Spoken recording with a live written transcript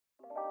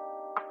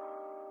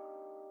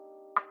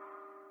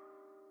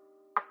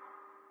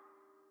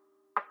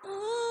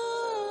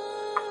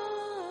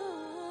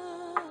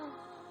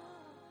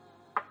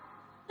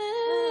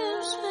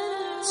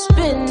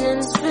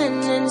spinning,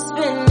 spinning,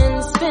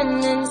 spinning,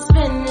 spinning,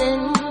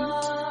 spinning,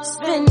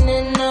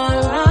 spinning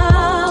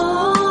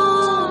around.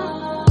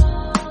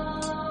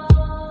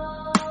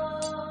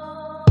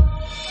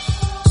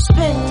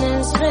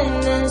 Spinning,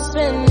 spinning,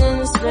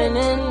 spinning,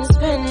 spinning,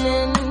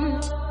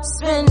 spinning,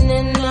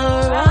 spinning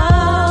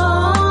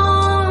around.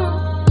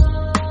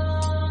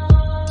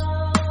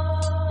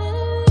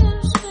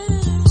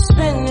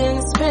 Spinning,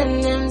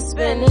 spinning,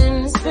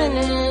 spinning,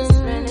 spinning,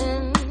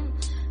 spinning,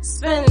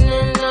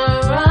 spinning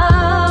around.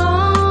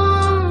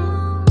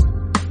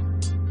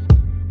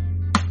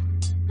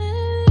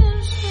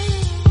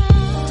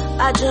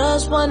 I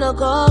just wanna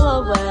go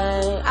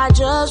away. I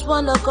just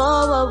wanna go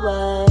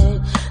away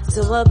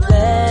to a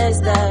place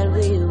that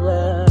we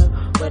were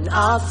when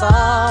our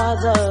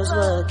fathers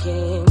were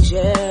kings,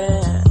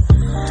 yeah.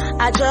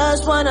 I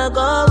just wanna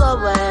go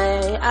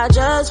away. I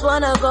just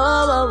wanna go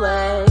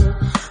away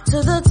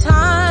to the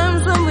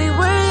times when we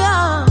were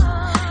young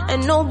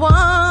and no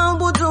one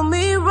would do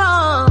me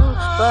wrong.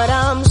 But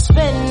I'm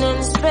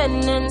spinning,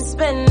 spinning,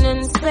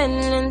 spinning,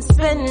 spinning,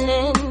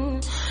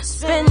 spinning,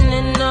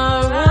 spinning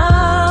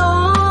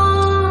around.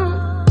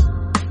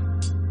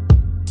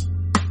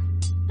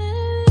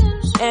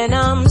 And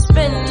I'm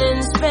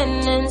spinning,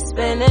 spinning,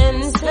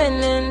 spinning,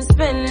 spinning,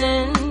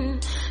 spinning,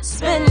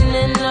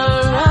 spinning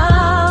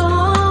around.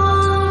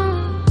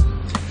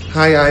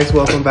 Hi guys,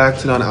 welcome back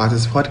to the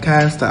Unartist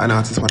Podcast. The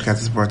Unartist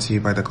Podcast is brought to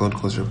you by the Gold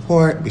Coast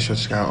Report. Be sure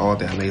to check out all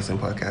the amazing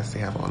podcasts they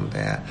have on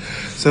there.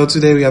 So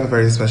today we have a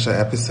very special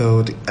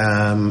episode.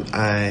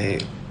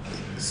 I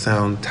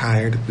sound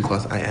tired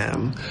because I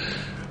am,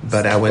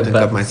 but I went and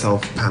got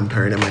myself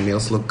pampered and my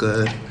nails look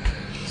good.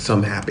 So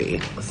I'm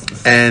happy.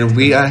 And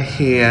we are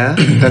here.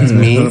 That's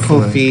me,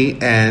 Kofi,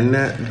 and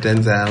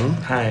Denzel.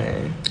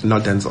 Hi.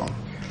 Not Denzel.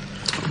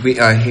 We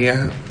are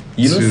here.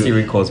 You know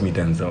Siri calls me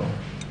Denzel.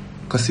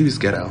 Because Siri's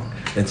ghetto.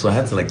 And so I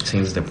had to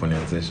change the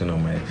pronunciation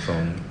on my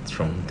phone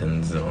from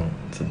Denzel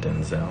to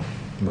Denzel.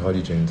 But how do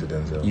you change it to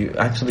Denzel? You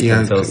actually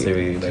can tell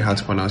Siri how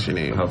to pronounce your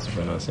name. How to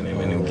pronounce your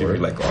name, and it'll give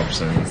you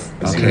options.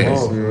 Okay.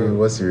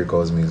 What Siri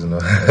calls me is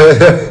not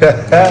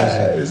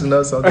it's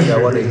not something I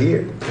want to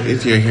hear.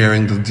 If you're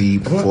hearing the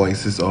deep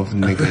voices of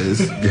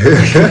niggas,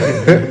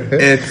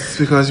 it's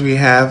because we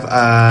have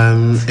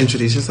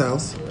introduce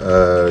yourselves.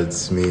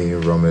 It's me,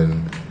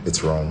 Roman. It's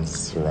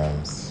Roms.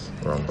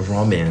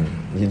 Roman.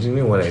 You do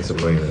know what I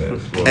suppose it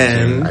is.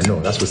 And I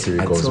know, that's what Siri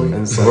calls me.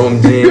 Roman. So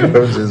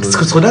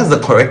that's the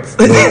correct.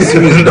 No,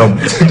 Siri's dumb.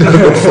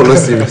 Don't follow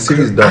Siri.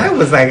 Siri's dumb. I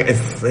was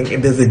it's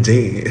there's a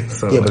J.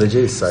 So Yeah, but the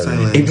J is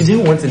silent. if you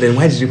didn't want it, then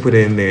why did you put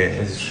it in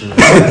there? I'm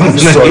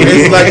sorry.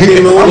 it's like,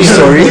 you know, I'm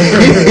sorry.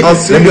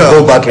 Let me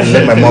go go back and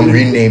let my mom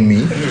rename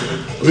me.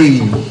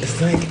 Hey.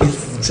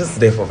 It's just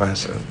there for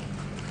fashion.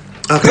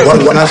 Okay,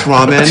 that's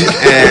Ramen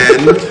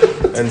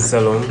and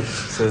Salon,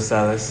 so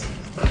Salas.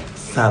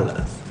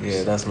 Salas.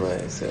 Yeah, that's my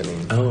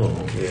surname. Oh.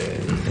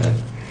 Yeah.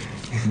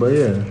 But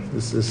yeah,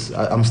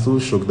 I'm still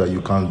shocked that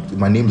you can't.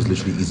 My name is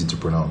literally easy to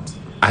pronounce.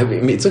 I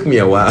mean, it took me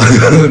a while.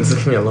 It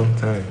took me a long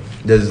time.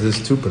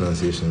 There's two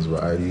pronunciations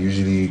where I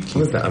usually keep.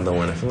 What's the other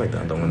one? I feel like the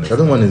other one is... The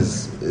other one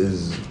is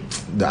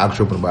the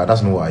actual pronunciation, but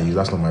that's not what I use.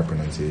 That's not my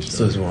pronunciation.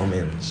 So it's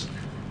Romans.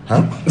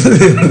 Huh?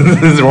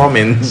 It's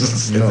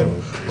Romans.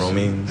 No.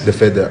 Romans.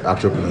 The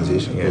actual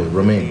pronunciation. Yeah. Oh,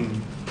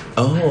 Romaine.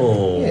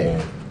 Oh.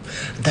 Yeah.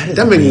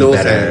 That makes no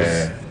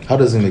sense. How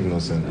does it make no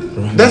sense?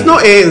 There's no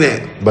A in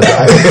it. But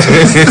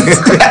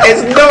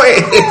It's no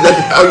A.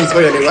 That's how you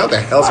spell your name. What the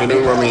hell's your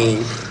name,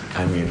 Ramin?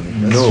 I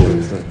mean, no.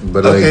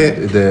 But Okay.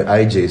 the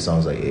IJ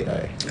sounds like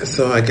AI.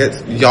 So I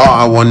guess y'all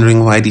are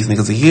wondering why these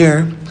niggas are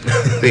here.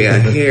 They are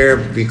here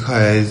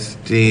because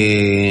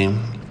we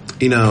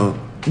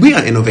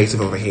are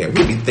innovative over here.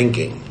 We be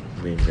thinking.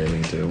 we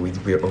really do.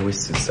 We're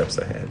always 2 steps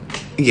ahead.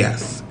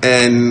 Yes.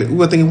 And we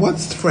were thinking,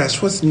 what's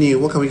fresh? What's new?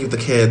 What can we give the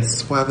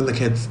kids? What haven't the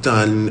kids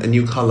done? A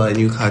new color, a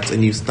new cut, a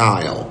new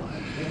style.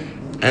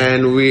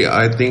 And we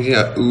are thinking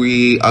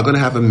we are going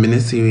to have a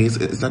mini-series.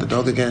 Is that a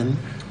dog again?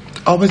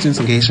 Always doing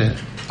some gay shit.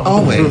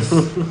 Always.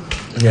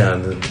 Yeah.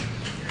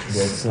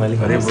 They're slightly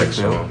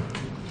homosexual.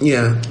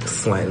 Yeah.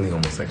 Slightly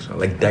homosexual.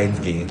 Like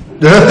dyed gay.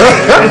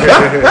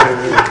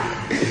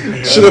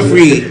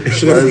 Sugar-free.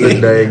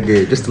 Dying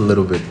gay. Just a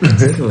little bit.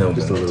 Just a little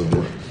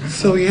bit.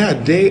 So yeah,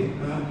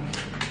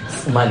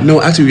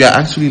 No, actually, we are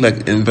actually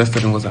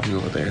invested in what's happening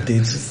over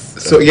there.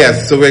 So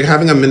yes, so we're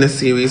having a mini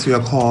series. We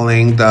are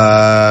calling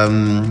the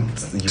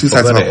Two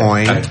Sides of a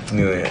Coin. I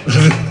knew it.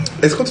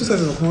 It's called Two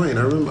Sides of a Coin.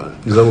 I remember.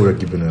 Is that what we're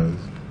keeping it?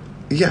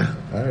 Yeah.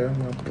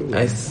 I'm cool.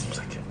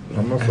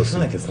 I'm not for. I feel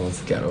like it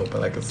sounds ghetto,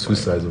 but it's two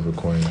sides of a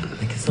coin.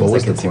 It sounds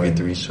like a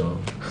TV3 show.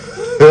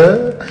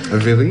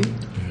 Really?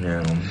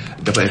 Yeah.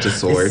 Double-edged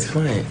sword. It's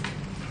fine.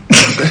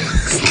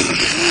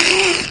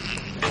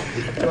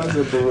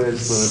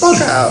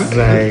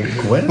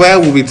 Where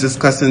we'll be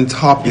discussing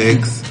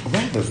topics.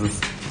 Why does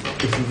this?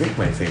 If you break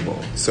my table.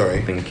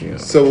 Sorry. Thank you.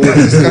 So we'll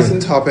be discussing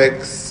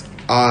topics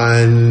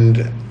on.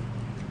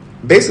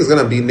 Basically, it's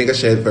gonna be nigga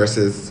shit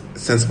versus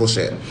sensible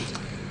shit.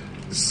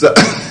 So.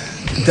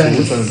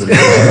 Well,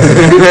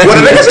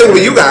 the nigga shit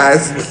with you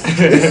guys.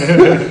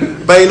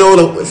 But you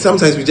know,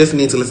 sometimes we just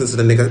need to listen to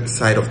the nigga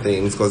side of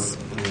things because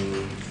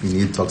You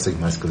need toxic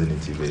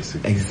masculinity,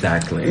 basically.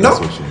 Exactly. No. That's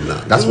what you need.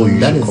 That's what you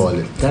should call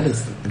it. That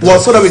is. well,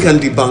 so that we can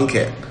debunk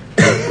it.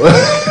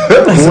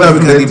 So that we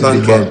can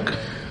debunk it.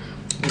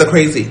 The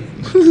crazy.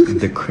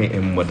 The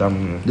cream,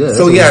 madam. Yeah, So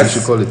so yes. you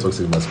should call it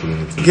toxic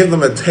masculinity. Give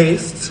them a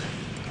taste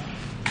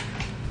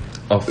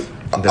Of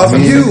of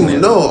you.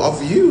 No,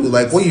 of you.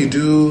 Like what you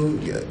do.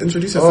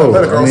 Introduce yourself.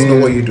 Let the girls know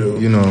what you do.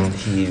 You know,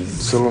 He's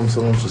someone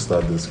should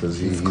start this because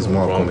he's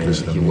more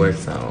accomplished than He me.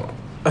 works out.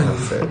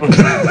 That's it.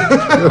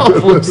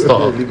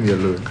 Leave me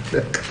alone.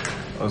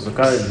 Also,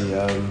 currently,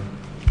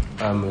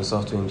 I'm a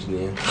software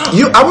engineer.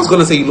 I was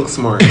gonna say you look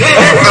smart.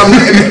 I'm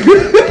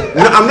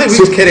not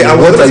even kidding. I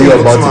was What gonna are say you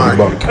look about smart.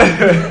 to debunk?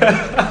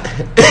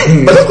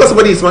 But just because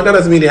somebody is smart, that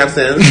doesn't mean they have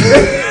sense.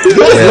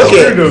 Look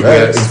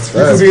at It's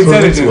be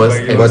intelligent, Was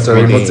like, but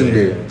Martin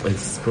Day.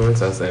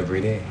 experience us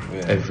every day,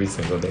 every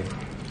single day.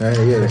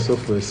 Yeah,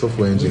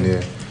 software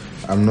engineer.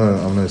 I'm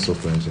not a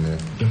software engineer.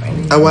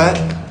 a what?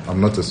 I'm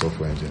not a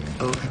software engineer.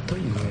 Oh, I thought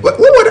you were.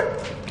 What?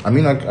 I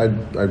mean, I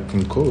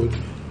can code,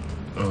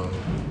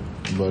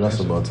 but that's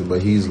about it.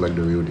 But he's like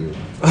the real deal.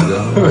 I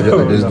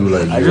just do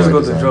like. I just UI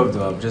got the design. job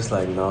though. I'm just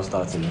like now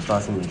starting. I'm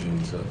starting in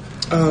June, so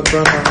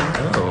Bravo.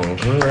 Oh,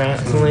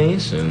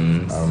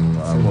 congratulations.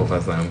 Some of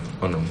us are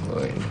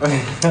unemployed.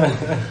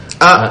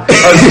 I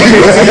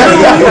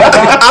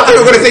thought you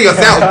were gonna say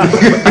yourself.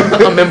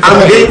 I'm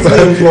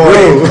gainfully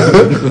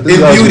employed in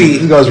beauty.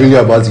 This guy's really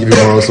about to give you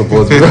moral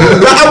support. Bro. I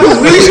was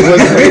really.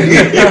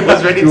 I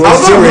was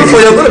so ready for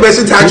you. I was gonna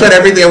mention Tantra and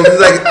everything. I was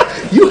just like,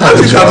 You have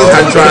a travel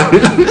job.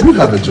 Tantra. You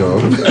have a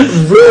job.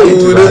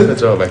 Rude. The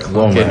job, like,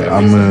 Well, okay,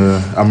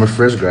 man, I'm a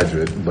fresh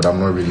graduate, but I'm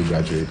not really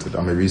graduated.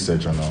 I'm a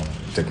researcher now,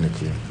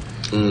 technically.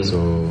 So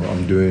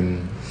I'm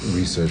doing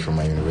research from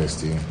my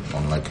university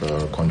on like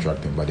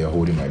contracting, but they're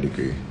holding my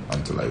degree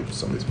until I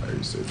submit my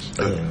research.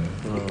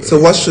 So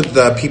what should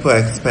the people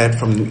expect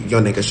from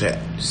your nigga shit?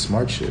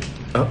 Smart shit,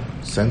 Oh.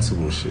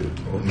 sensible shit,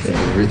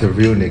 the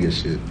real nigga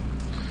shit.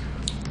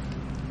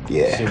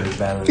 Yeah, shit with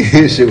balance.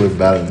 shit with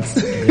balance.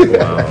 Wow.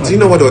 Do you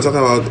know what they were talking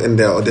about in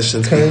their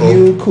auditions, Can people?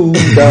 you cool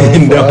down?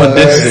 In the for us?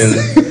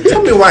 audition.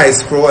 Tell me why I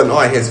scroll and all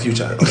I hear is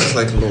future. I was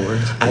like, Lord,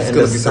 I it's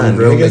gonna be some understand.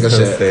 real Niggas nigga can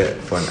shit. stay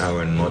for an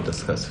hour and not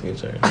discuss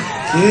future. Give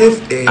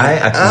it I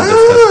actually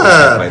discuss future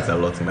up. quite a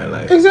lot in my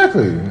life.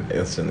 Exactly.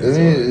 It's I mean,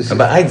 it's-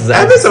 but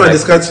Every time I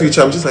discuss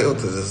future, I'm just like, oh,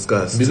 this is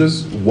disgust.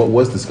 Because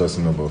what's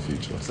discussing about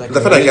future? It's like The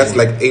fact that I get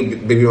like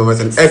 8 baby mamas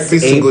and every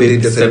single day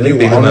there's a new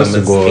baby one. mamas.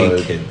 Honest to Eight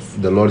God, kids.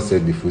 the Lord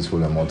said, "Be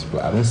fruitful and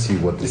multiply." I don't see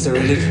what It's he's a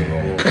doing religion.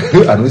 wrong.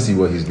 I don't see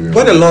what he's doing.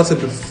 When the Lord said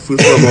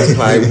fruitful and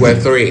multiply, we're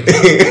 3.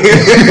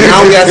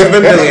 Now we are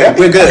 7 billion.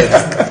 We're good.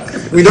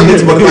 We don't need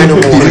to multiply no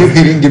more.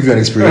 He didn't give you an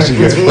inspiration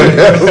yet for the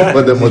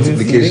He didn't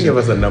multiplication. give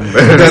us a number.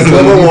 There's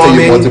global You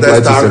warming, multiply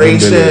there's to 7 billion.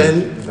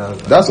 starvation,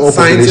 That's all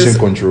Scientists- population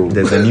control.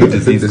 There's a new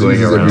disease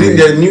going around. every day.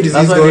 there's new That's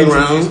disease why they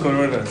going introduced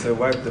around. Corona to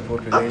wipe the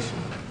population.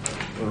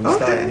 When we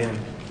start Okay. again.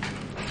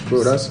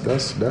 Bro, that's heavy.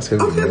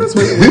 Okay, man. that's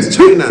why it's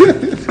China.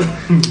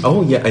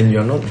 Oh yeah, and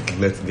they're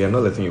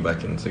not letting you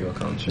back into your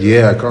country.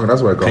 Yeah, I can't.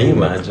 That's why I can't. Can you go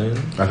back. imagine?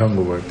 I can't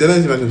go back. They're not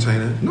even in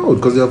China. No,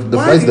 because the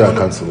Why flights do that you are wanna-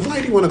 cancelled.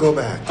 Why do you want to go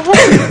back?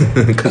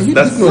 Because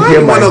that's not Why hear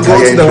do you my want to go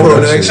entire to the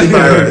introduction.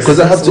 coronavirus? Because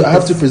I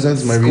have to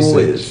present my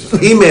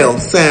research. Email,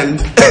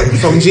 send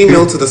from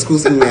Gmail to the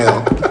school's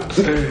email.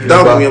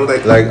 That would be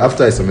Like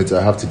after I submit it,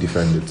 I have to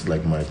defend it,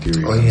 like my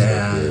theory. oh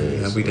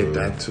yeah, we did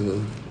that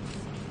too.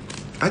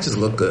 I just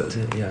look good.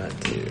 yeah,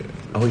 dude.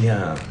 Oh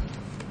yeah,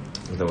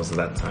 there was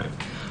that time.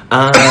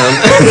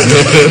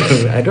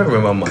 I don't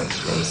remember much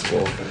from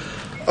school.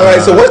 All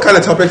right, so what kind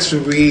of topics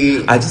should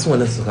we? I just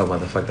wanted to talk about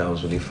the fact that I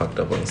was really fucked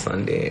up on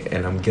Sunday,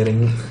 and I'm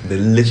getting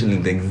literally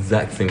the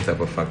exact same type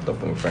of fucked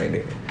up on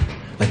Friday.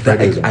 Like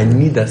that, I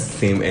need that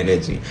same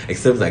energy,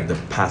 except like the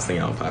passing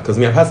out part. Because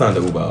I passed out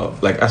the Uber.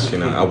 Like as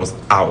Shina, I was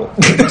out.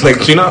 Like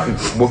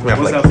Shina woke me up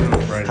What's like, happening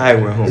on Friday? "Hi,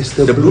 we're home." It's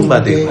the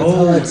Bloomberg Day.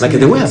 Like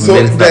the way I've So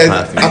meant that there's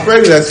party.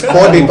 apparently there's 4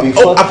 day.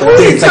 Oh,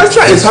 apparently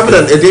Tantra is having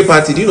a day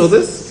party. Do you know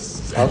this?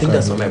 I think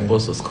that's what my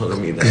boss was calling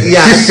me. That.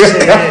 Yeah,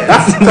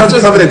 Tantra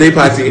is having a day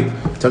party.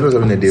 Tantra's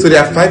having a day. So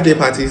there are 5 day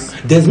parties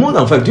There's more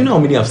than 5. Do you know how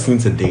many I've seen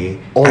today?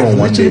 All I've on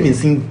one literally day. been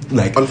seeing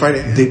like on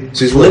Friday. the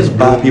She's Flesh what?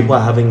 Bar people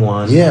are having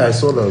one. Yeah, I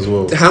saw that as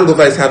well. The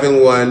Hangover is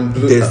having one.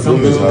 There's some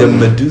Bloom is the having-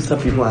 Medusa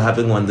people are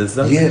having one. There's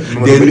some, Yeah, there-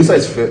 Medusa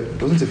is fair.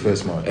 Wasn't it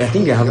first March? I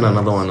think they're having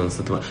another one on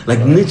September. Like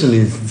literally,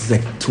 it's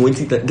like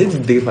 20. This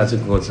is day party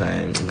culture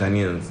and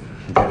Ghanaians.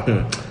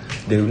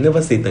 They will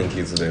never say thank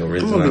you to the I'm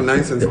original, gonna be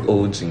nice and the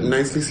OG.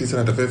 nicely seated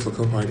at the very full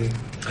party.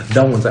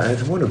 That one, I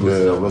want to go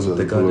Yeah, to was the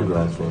the Polo garden.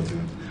 Grounds party.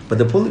 But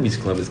the Polo Beach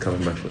Club is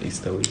coming back for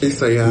Easter week.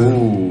 Easter, yeah.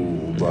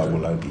 Ooh, but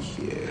will I be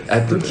here? I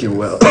think you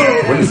will.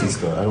 When is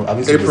Easter? I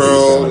haven't seen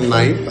April Easter.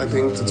 9th, I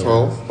think, to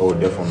 12th. Oh,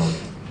 definitely.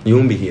 You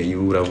won't be here.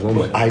 You would have gone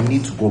back. I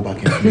need to go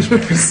back and finish my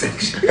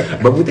research.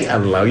 But would they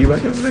allow you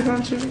back into the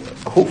country?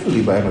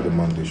 Hopefully by end of the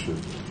month they should.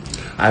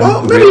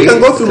 Well, maybe you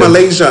can go through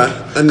Malaysia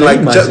and Can like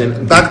you just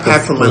imagine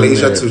backpack from they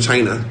Malaysia postponed to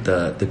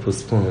China. They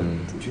postponed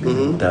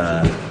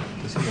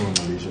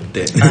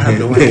I have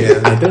no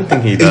idea. I don't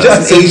think he It's does.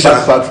 just Asia.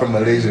 Backpack from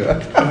Malaysia.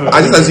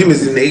 I just assume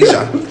it's in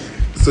Asia,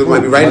 so it might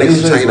be right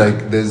next to Malaysia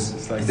is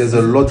China. like there's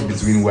a lot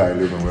between where I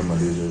live and where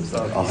Malaysia is.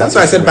 That's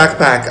why I said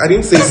backpack. I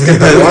didn't say skip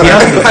the water.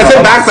 I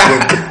said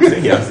backpack.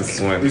 He has to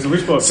swim. It's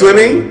which part?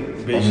 Swimming?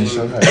 Beijing.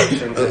 Shanghai.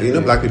 You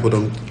know, black people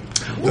don't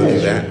do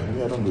that.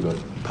 Yeah, I don't do that.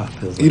 Pop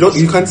pills.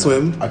 You can't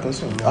swim. I can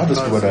swim. I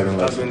just scuba diving.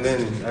 I've been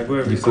learning. I go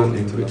every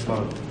Sunday to the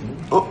farm.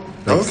 Oh,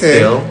 Like okay.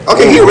 still?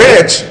 Okay, he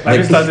rich. I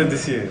just started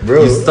this year.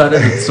 Bro, You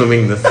started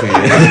swimming this year.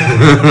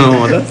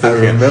 Oh, that's okay.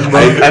 remember-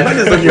 I thought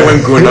it's like you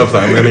went grown up, so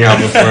I'm learning how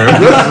to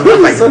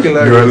swim.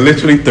 You were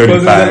literally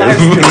 35.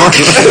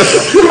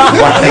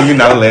 Why are you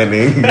now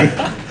learning?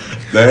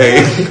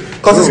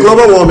 Because it's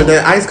global warming,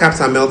 the ice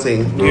caps are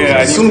melting. Yeah,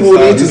 I Soon need to we'll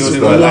start need to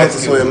doing learn the how life to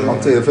skills. swim. I'll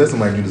tell you, the first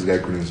time I knew this guy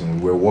couldn't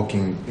swim,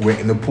 we're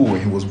in the pool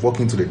and he was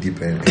walking to the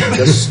deep end and he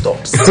just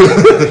stops.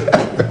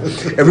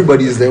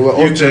 Everybody is there, we're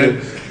all chilling.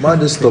 Man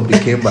just stopped, he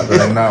came back. I'm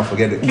like, nah,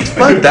 forget it.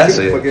 Fuck that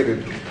shit. Forget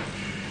it.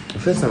 The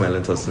first time I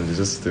learned how to swim, they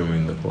just threw me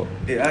in the pool.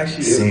 It actually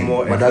is Same.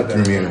 more My dad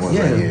threw me in and was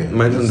like, yeah.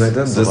 My dad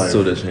just survive.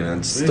 stole the chain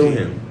and stole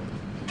him.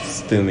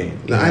 Still me.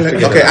 No, I like-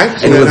 okay, I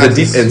and it was learned a how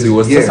deep to end. It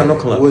was yeah, Sasano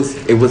Club.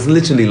 it was-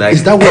 literally like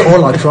Is that where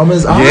all our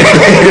traumas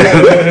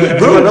are?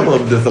 bro, enough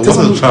of this. It Just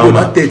wasn't trauma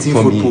that 13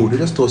 for foot me. pool, they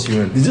just toss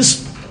you in. They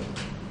just.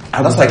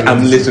 I was like,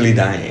 I'm literally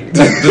dying.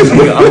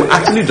 I'm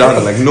actually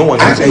drowning. Like no one.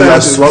 And Actually, you I are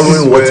had to swallowing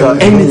swim. water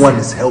and Anything. no one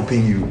is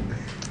helping you.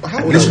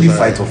 How old Literally was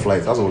I? fight or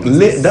flight. That's all it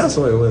is. That's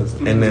what it was.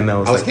 And then I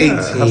was I was like, yeah, I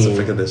have to 18.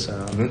 figure this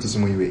out. You went to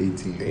swim when you were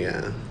 18.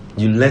 Yeah.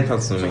 You learn how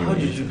to swim. So when how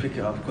you- did you pick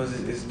it up? Because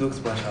it looks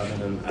much harder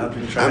than I've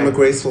been trying. I'm a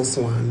graceful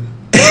swan.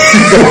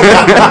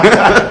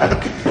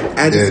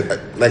 I just,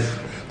 like,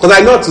 because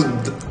I know how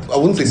to, I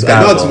wouldn't say so.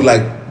 I know how to, Dabble.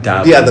 like,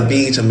 Dabble. be at the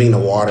beach and be in the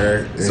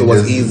water. So it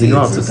was just- easy. You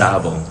know how to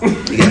dabble.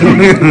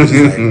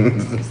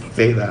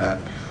 Say that.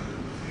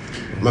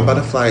 My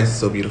butterfly is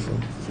so beautiful.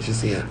 You should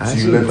see it. So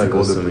you learn like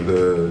all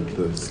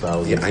the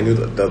styles. Yeah, I knew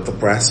the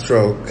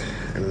breaststroke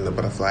and the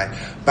butterfly.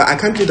 But I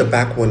can't do the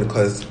back one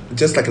because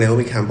just like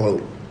Naomi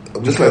Campbell,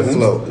 we Just can't like who?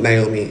 float.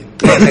 Naomi.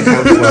 I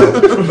can't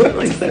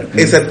float.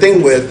 It's a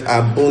thing with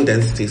bone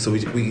density, so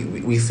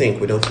we sink,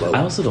 we don't float.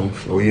 I also don't Oh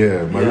float.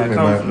 yeah, my Yeah, I roommate,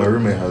 can't my float.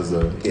 roommate has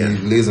Yeah. he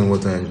lays in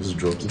water and just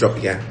drops.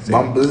 Drop, yeah.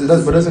 But it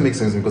doesn't make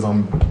sense because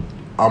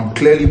I'm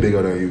clearly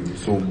bigger than you,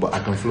 so but I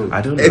can float.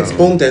 I don't know. It's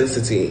bone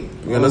density.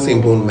 You're not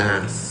saying bone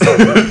mass.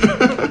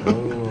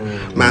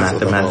 Mass of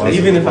the Mathematics. bone.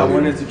 Even if I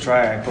wanted to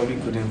try, I probably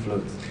couldn't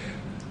float.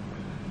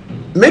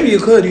 Maybe you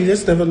could. You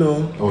just never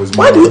know. Oh, it's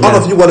Why do more- all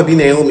of you want to be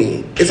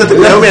Naomi? It's a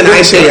thing Naomi and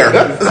I share.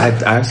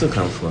 I also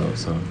can't float.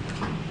 So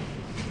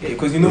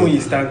Because you know when you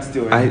stand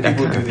still and I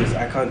people can't. do this,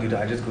 I can't do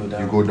that. I just go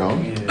down. You go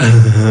down?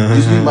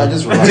 Yeah. You might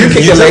just relax. Do you kick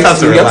You your just legs? have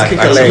to You have relax, to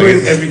kick your actually.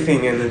 legs. Doing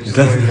everything and then just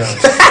going down.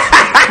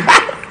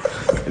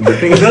 the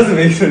thing It doesn't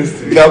make sense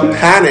to me. They'll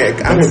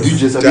panic. I'm Do you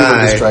just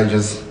die. try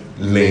just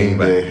laying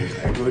there?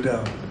 I go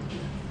down.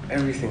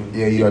 Everything.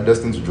 Yeah, you are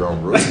destined to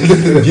drown, bro.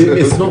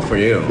 it's not for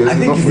you. There's I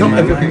think enough it's for in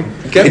you. my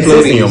mind. Get It's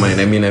always in floaties. your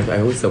mind. I mean, I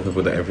always tell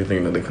people that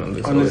everything that they can do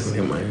is always in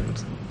your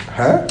mind.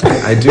 Huh?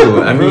 I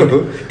do. I mean,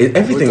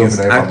 everything Don't is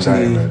tell me that if I'm actually.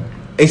 dying, man.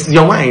 It's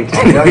your mind.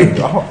 I'm dying.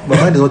 My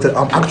mind is not.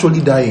 I'm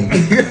actually dying.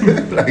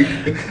 Like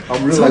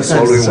I'm really like Sometimes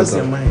swallowing it's just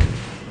your water. mind.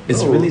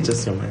 It's Oh. really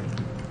just your mind.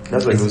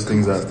 That's like those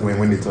things that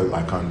when they tell you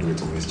I can't do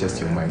it, or it's just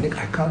your mind. Nick,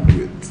 I can't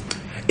do it.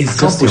 It's I can't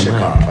just push your a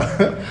mind.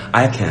 car.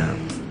 I can't.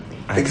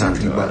 I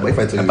Exactly, can't do but it. if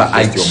I tell you But it's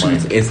I just your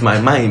choose. mind. It's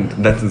my mind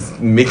that is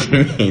making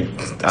me.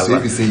 So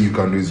if you say you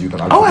can do it, you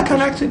can. Oh, I actually can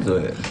push it. actually do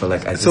it. But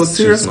like, I just So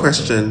serious choose not to.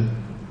 question.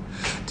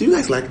 Do you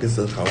guys like this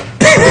little color?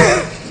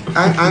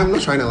 I'm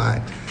not trying to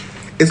lie.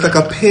 It's like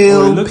a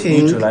pale Oh, it looks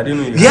pink. neutral. I didn't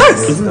know you had Yes!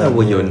 nails Isn't that that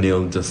what way. your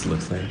nail just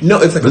looks like?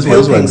 No, it's like This a one pale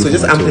is what I pink, do so for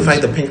just my amplify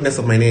toes. the pinkness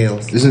of my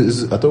nails.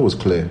 I thought it was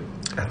clear.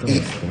 I thought it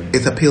was cool.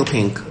 It's a pale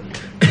pink.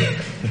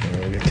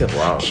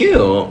 Wow.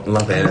 Cute.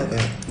 Love it.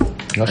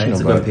 I Actually, need to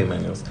not go and bad. paint my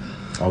nails.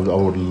 I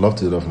would love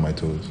to do that for my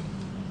toes.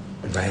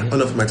 Right? Oh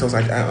no, for my toes,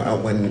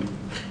 when.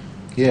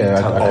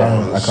 Yeah,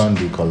 Colors. I can't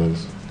do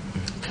colors.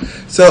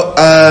 So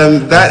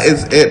that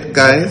is it,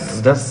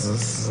 guys.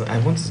 That's. I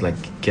want to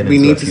like get We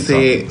into need a to few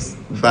say, topics.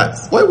 but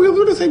well, we're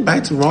going to say bye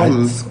to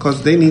Roms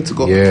because they need to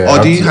go. Yeah. Or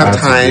I do you to- have I to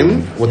time?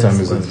 do- What time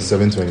is it?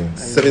 7:20.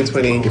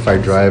 7:20. If I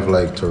drive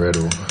like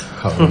Toretto,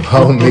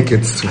 I'll make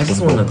it to I just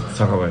football. want to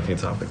talk about a few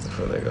topics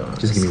before they go.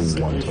 Just give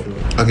me one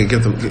topic. Okay,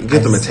 give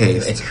them a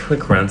taste. A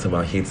quick rant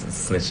about hate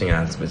snitching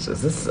ass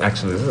bitches. This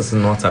is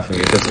not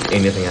affiliated with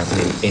anything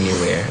happening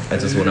anywhere. I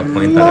just want to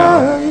point that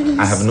out.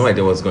 I have no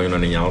idea what's going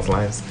on in y'all's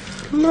lives.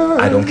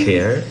 I don't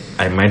care.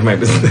 I mind my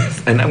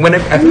business. And when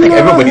I feel like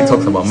everybody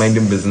talks about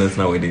minding business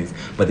nowadays,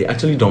 but they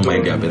actually don't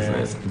mind their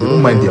business. They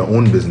don't mind their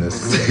own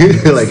business.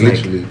 like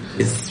literally.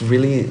 It's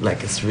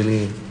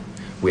really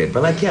weird.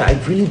 But like, yeah,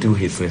 I really do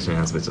hate snitching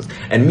ass bitches.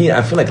 And me,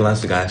 I feel like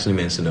last week I actually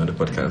mentioned on the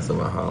podcast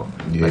about how,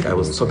 Yeah, like, I you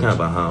was always talking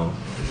mention. about how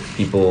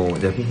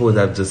there are people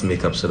that just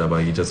make up shit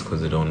about you just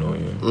because they don't know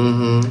you.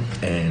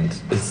 Mm-hmm. And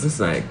it's just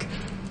like,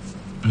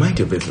 Mind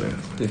your business.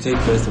 They take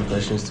first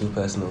impressions too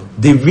personal.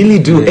 They really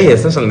do. Hey,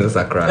 especially in this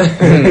Accra.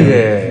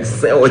 Yeah.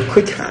 So a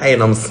quick hi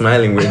and I'm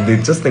smiling. They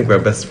just think we're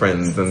best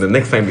friends. And the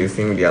next time they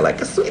see me, they're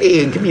like,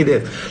 sweetie, give me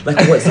this.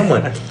 Like what?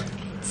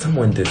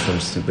 Someone did some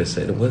stupid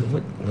shit. What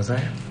was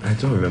I? I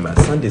don't remember.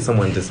 Sunday,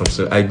 someone did some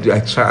shit. I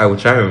would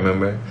try to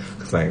remember.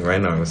 Because like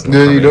right now, it's not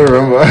No, you don't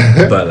remember.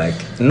 But like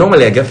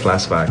normally I get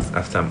flashbacks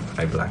after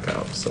I black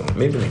out. So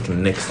maybe like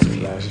next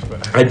week.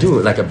 I do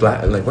like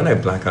when I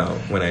black out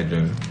when I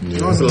drink.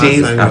 When was the last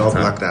Days time you all after.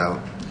 blacked out?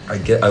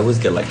 I always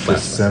get like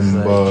flashbacks.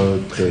 December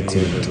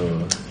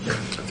 13th.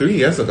 3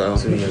 years ago.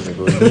 2 years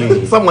ago.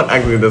 Someone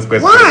asked me this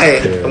question.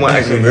 Why? Someone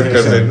asked me this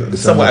question. December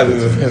Someone asked me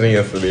this 13th. question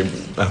yesterday.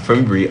 A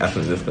friend Brie asked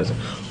me this question.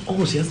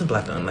 Oh, she hasn't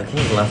blacked out. I'm like, when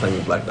was the last time you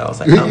blacked out? I was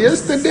like,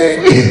 Yesterday.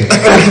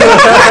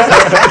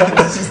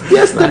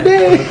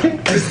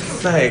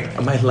 It's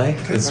like my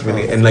life is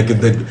really and like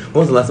when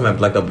was the last time I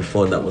blacked out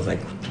before that was like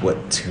what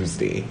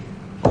Tuesday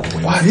or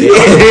Wednesday.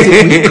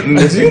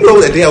 Do you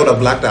know the day I would have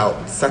blacked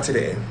out?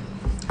 Saturday.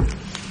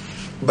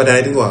 But then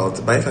I didn't go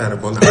out. But if I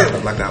had gone out, I would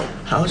have blacked out.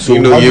 How do So you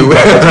know how do you you were?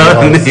 black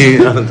out?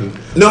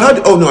 No,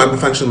 I can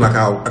function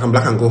blackout. I can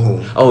black and go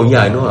home. Oh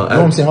yeah, I know. No,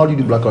 I'm saying, how do you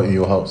do blackout in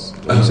your house?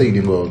 You say you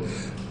didn't go out.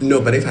 No,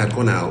 but if I had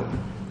gone out,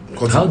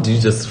 How do you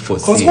just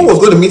because foresee? someone was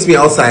going to meet me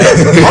outside. All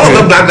of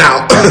them blacked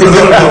out.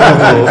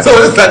 So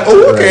it's like,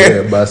 oh,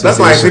 okay. Yeah, but That's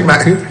why I think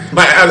association.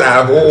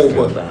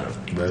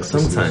 But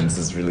sometimes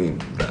it's really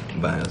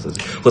bad.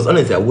 Because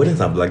honestly, I wouldn't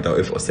have blacked out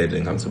if Osei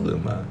didn't come to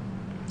Bloomberg.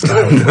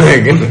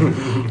 Like,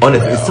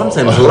 honestly,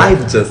 sometimes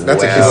life just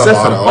That's a it's killer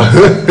just some model.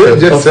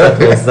 obstacles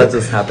that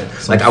just happen.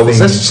 Like I was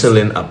just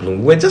chilling at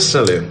Bloom. We're just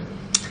chilling.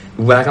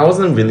 Like I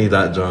wasn't really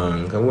that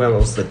drunk. I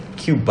was like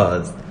cute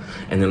buzzed,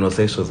 and then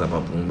Osei shows up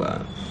at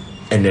Bloomberg,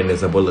 and then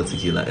there's a bowl of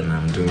tequila, and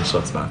I'm doing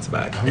shots back to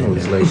back. I know,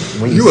 it's like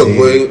when You you were say,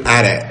 going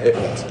at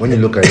it. when you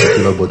look at the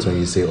killer button,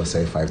 you say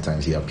Osei 5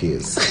 times, he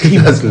appears. He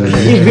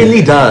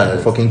really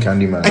does, Fucking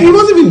Candyman. And he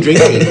wasn't even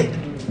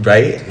drinking.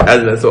 right?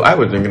 So I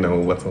was drinking the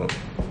whole bottle,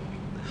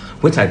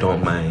 which I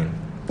don't mind.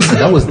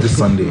 That was this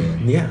Sunday.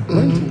 Yeah.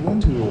 When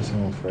did we was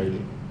on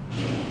Friday?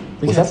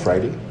 Was that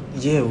Friday?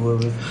 Yeah,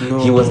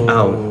 He was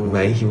out,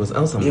 right? He was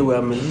out somewhere. Yeah,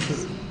 well, I mean, this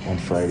is On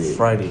Friday.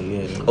 Friday,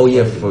 yeah. Oh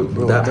yeah, for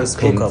that that's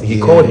pin, coke up. he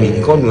Yeah, called me.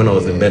 He called me when I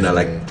was in yeah, bed at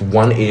like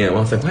 1 a.m. I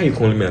was like, "Why are you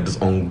calling me at this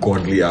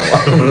ungodly hour?"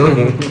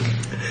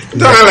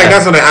 Don't act like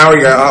that's on the hour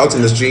you're out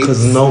in the street.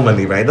 Because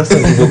normally, right? That's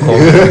when people call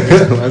me.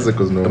 That's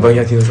because no. But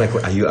yeah, he was like,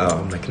 "Are you out?"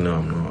 I'm like, "No,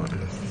 I'm not."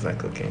 He's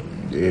like, "Okay."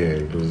 Yeah,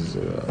 it was.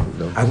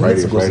 I wanted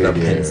to go to that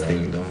yeah. Pence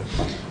thing though.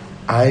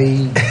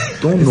 I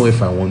don't know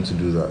if I want to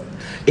do that.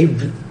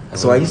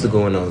 So I used to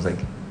go when I was like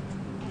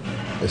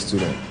A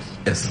student.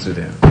 a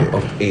student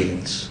of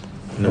age.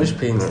 No, Which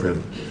Pence? not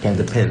really.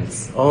 The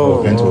Pence.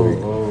 Oh, Bento oh, week.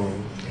 oh.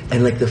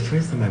 And like the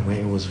first time I went,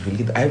 it was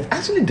really. I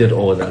actually did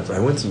all that. So I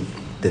went to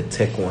the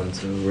tech one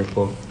to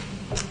Ripple.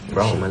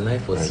 Bro, my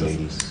life was just,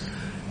 ladies.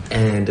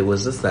 and it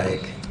was just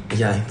like,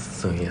 yeah.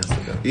 So he has to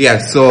go. Yeah,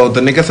 so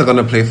the niggas are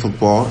gonna play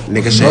football.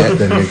 Nigga Not shit.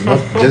 the next, not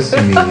just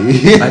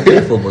me. I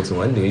played football too.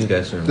 One day, you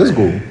guys should. Let's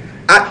go.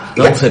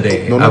 Not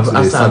today. No, not today, After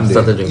I've Sunday.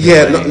 started drinking.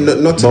 Yeah,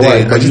 wine. not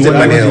today, but you you did my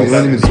wanted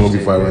nails. me to smoke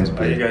before I went to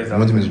play. you guys You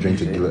wanted me to out drink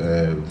to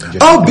tequila.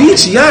 Oh,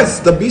 beach, yes.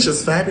 The beach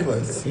is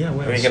fabulous. Yeah,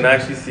 well, We can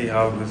actually see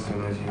how good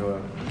soon as you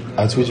are.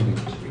 At which beach?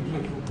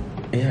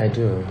 yeah, I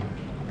do.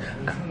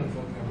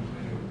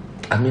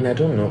 I mean, I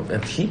don't know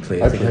if he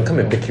plays. I He can play. come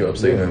and pick you up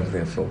so you can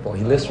play football.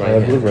 He lives I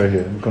right here. live right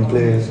here. You can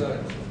play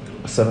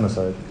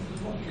 7-a-side.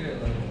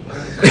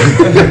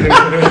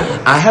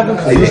 I haven't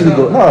I played. usually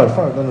go. No,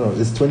 fine, no.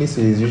 It's 20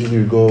 cities. Usually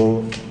we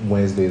go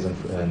Wednesdays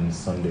and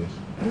Sundays.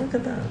 Look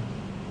at that.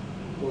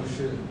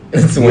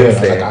 It's Yeah,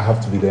 Wednesday. like I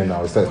have to be there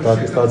now. It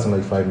starts in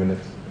like 5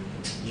 minutes.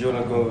 You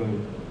wanna go?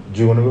 Do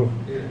you want to go?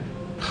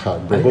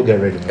 Bro, go get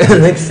ready,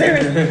 man. Like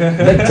serious,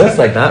 like just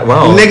like that.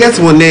 Wow. Niggas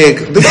will nig.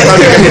 This is how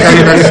niggas become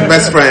everybody's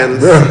best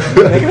friends.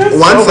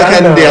 One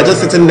second they are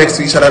just sitting next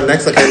to each other,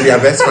 next second they are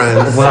best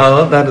friends.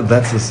 Well,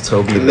 that's just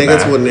totally the Niggas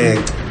bad. will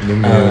nig.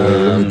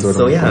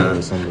 So yeah,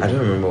 I don't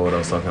remember what I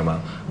was talking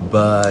about,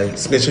 but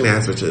Snitching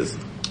ass bitches.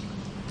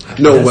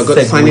 No, we're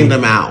Segue. signing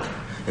them out.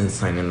 and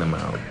signing them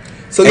out.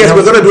 So yes,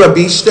 we're gonna do a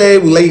beach day.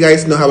 We'll let you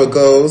guys know how it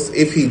goes.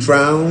 If he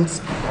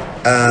drowns,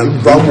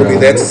 Rob will be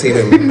there to save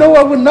him. No,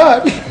 I would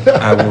not.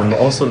 I will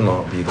also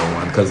not be the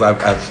one because I've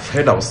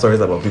heard our stories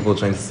about people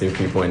trying to save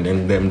people and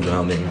then them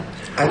drowning.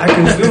 I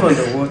can swim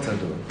underwater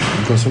though.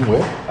 You can swim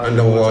where?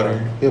 Underwater.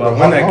 Yeah, But but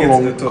when how I get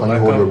long to the top, can I you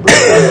hold your can't.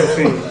 breath? That's the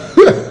thing.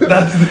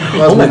 That's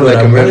Oh my moving god, like a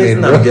I'm mermaid,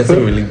 realizing bro. I'm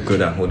getting really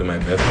good at holding my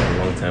breath for a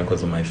long time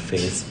because of my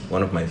face,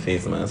 one of my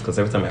face masks. Because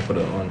every time I put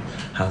it on,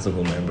 I have to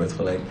hold my breath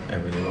for like a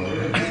really long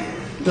time.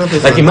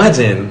 Like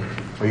imagine.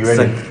 Are you It's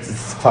ready? like,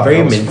 it's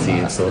very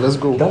minty. So Let's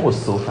go. That was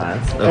so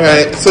fast. All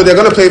right, so they're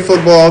gonna play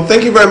football.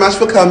 Thank you very much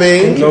for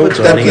coming. you for The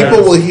joining people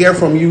us. will hear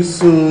from you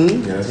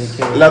soon.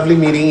 Lovely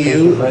meeting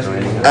you.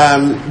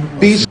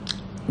 Beach.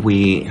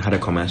 We had a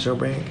commercial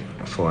break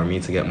for me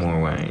to get more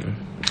wine.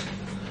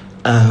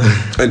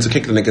 And to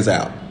kick the niggas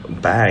out.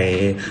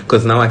 bye.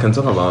 Because now I can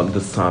talk about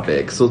this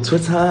topic. So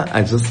Twitter,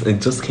 it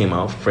just came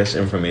out, fresh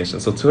information.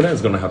 So Twitter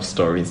is going to have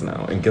stories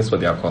now. And guess what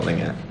they are calling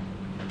it?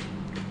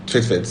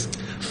 Tweet fits.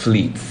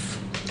 Fleets.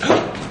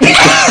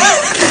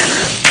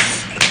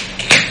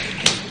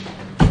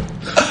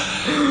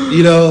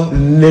 You know,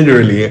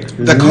 literally,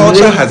 the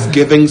culture has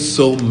given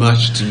so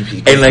much to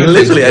people. And like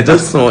literally, I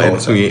just saw a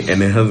tweet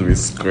and it has me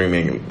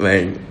screaming.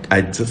 Like I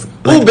just,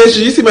 oh bitch,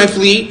 did you see my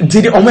fleet?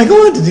 Did you? Oh my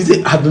god, did you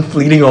see? I've been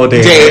fleeting all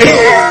day.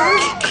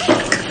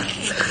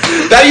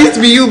 That used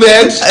to be you,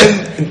 bitch.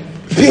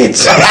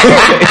 Bitch,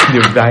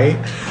 you're right.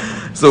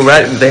 So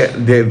right there,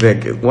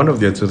 one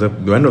of the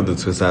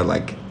Twitter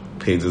like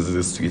pages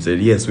just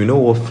tweeted, "Yes, we know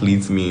what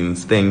fleet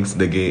means. Thanks,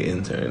 the gay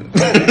intern."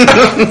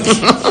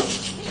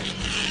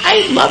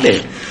 I love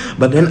it.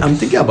 But then I'm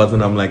thinking about it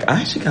and I'm like,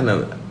 I'm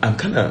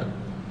kind of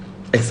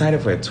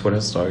excited for a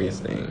Twitter stories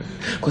thing.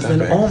 Because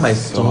then all my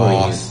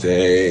stories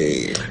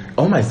just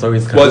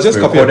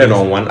recorded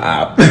on one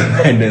app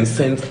and then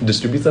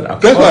distributed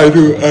across. That's what I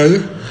do.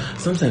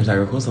 Sometimes I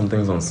record some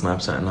things on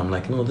Snapchat and I'm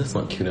like, no, this is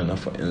not cute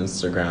enough for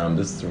Instagram.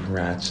 This is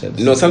ratchet.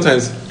 No,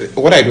 sometimes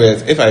what I do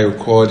is if I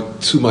record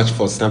too much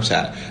for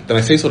Snapchat, then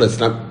I say so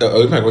if I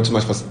record too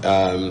much for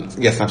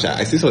Snapchat,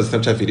 I say so the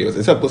Snapchat videos.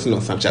 Instead of posting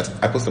on Snapchat,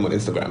 I post them on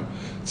Instagram.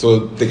 So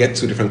they get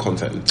two different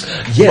content.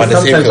 Yes,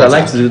 sometimes I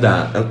like to do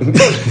that.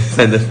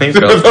 The same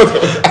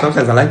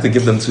sometimes I like to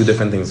give them two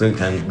different things. So you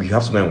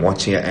have to go and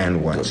watch here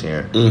and watch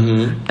here.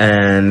 Mm-hmm.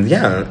 And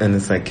yeah, and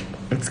it's like,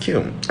 it's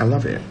cute. I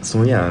love it.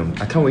 So yeah,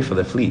 I can't wait for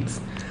the fleets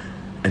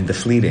and the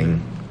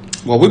fleeting.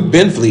 Well, we've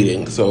been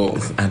fleeting, so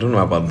I don't know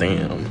about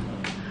them.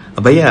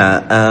 But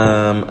yeah,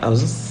 I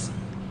was just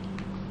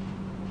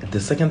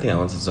the second thing I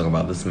wanted to talk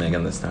about, this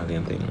Megan Thee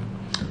Stallion thing.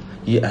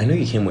 Yeah, I know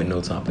you came with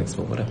no topics,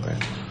 but whatever.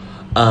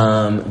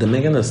 The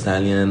Megan Thee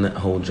Stallion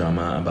whole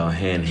drama about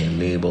her and her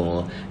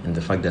label and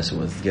the fact that she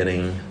was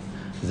getting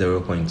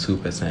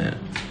 0.2%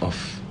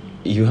 of.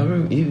 You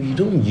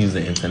don't use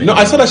the internet. No,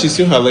 I saw that she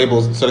sued her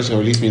label so that she can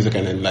release music,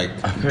 and then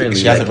apparently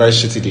she has a very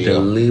shitty deal. The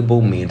label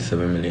made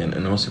 $7 million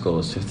and all she got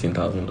was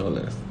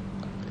 $15,000.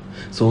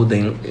 So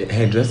then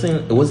her dressing,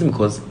 it wasn't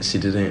because she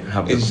didn't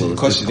have the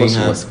clothes, because she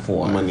was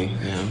poor money.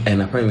 Yeah.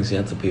 And apparently she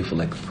had to pay for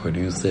like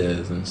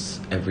producers and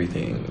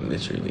everything,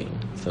 literally.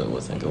 So it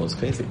was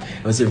crazy.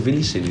 It was a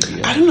really shitty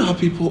deal. I don't know how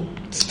people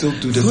still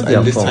do this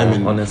at this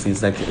time. Honestly,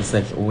 it's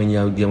like when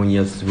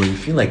you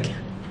feel like.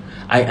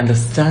 I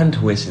understand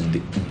where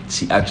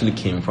she actually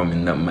came from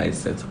in that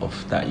mindset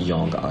of that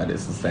young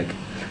artist. It's like,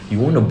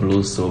 you want to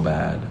blow so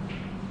bad.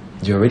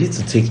 You're ready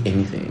to take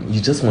anything. You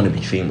just want to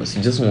be famous.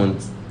 You just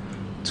want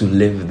to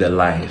live the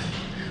life.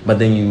 But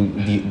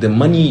then the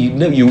money,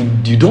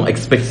 you don't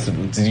expect to.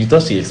 You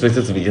thought she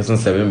expected to be getting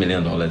 $7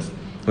 million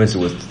when she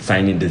was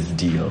signing this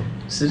deal.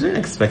 She didn't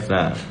expect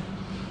that.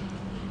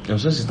 I'm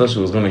sure she thought she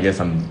was going to get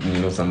some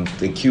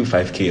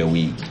Q5K a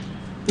week.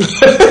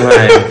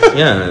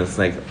 Yeah, it's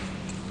like,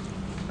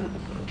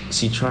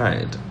 she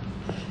tried,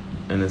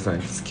 and it's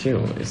like, it's cute.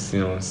 It's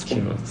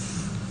cute. It's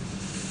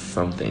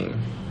something,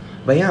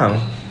 but yeah.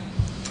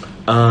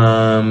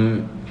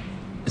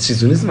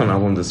 She's releasing an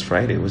album this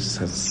Friday, which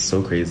is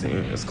so crazy.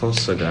 It's called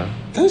Sugar.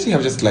 Doesn't she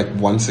have just like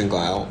one single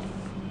out?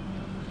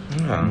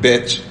 Yeah,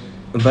 bitch.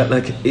 But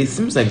like, it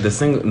seems like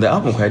the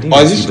album. I didn't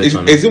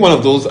is it one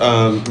of those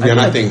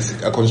Rihanna things?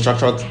 A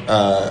contract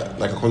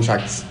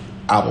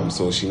album,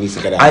 so she needs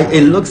to get out.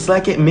 It looks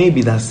like it.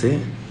 Maybe that's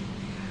it.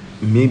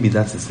 Maybe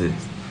that is it.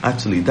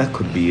 Actually, that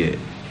could be it.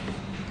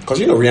 Because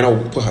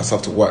Rihanna put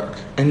herself to work,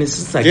 and it's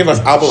just like give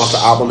us album after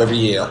album every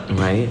year,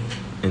 right?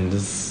 And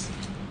this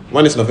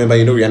when it's November,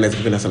 Rihanna is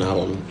giving us an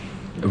album,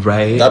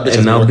 right? That bitch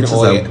and now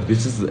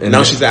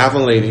now she's the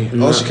Avon lady.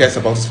 All she cares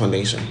about is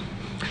foundation.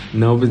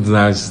 No, but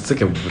now she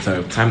took a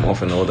time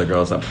off, and all the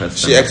girls are pressed.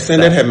 She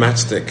extended her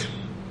matchstick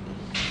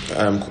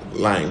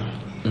line.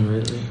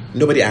 Really?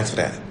 Nobody asked for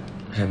that.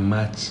 Her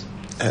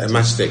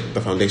matchstick,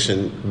 the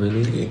foundation.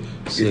 Really?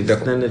 She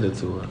extended it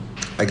to what?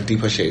 Like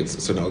deeper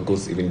shades, so now it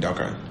goes even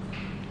darker.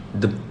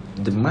 The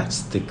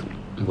matchstick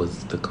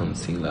was the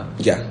concealer.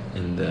 Yeah.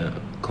 And the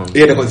contour.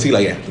 Yeah, the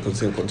concealer. Yeah,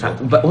 the contour.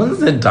 But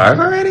wasn't it dark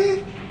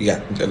already?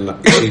 Yeah,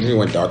 she even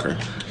went darker.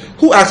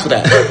 Who asked for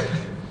that?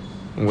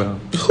 Well,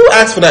 who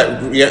asked for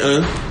that?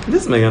 Yeah.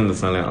 This Megan Thee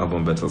Stallion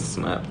album better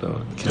snap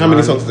though. How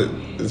many songs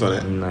is on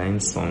it? 9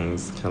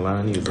 songs.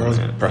 Kehlani is on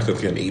it.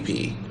 Practically an EP.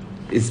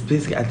 It's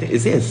basically, I think,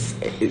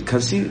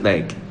 because she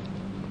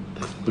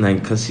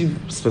she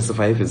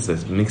specify if it's a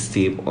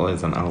mixtape or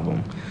it's an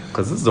album.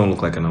 Because this don't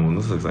look like an album.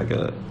 This looks like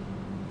a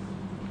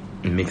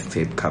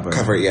mixtape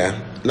cover. Yeah.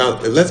 Now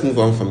let's move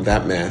on from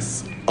that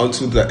mess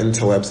onto the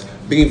interwebs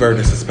being very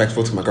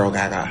disrespectful to my girl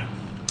Gaga.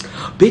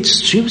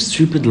 Bitch,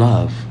 stupid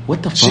love.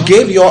 What the fuck? She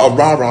gave y'all a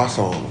rah-rah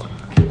song.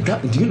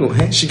 Do you know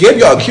her? She gave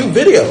y'all a cute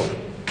video.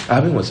 I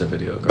haven't watched the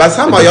video. Girl. By the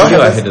time y'all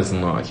heard it's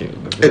not cute.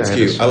 It's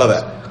cute. I love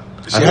it.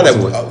 She had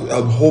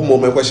a whole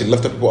moment where she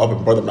lifted people up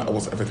and brought them down. It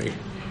was everything.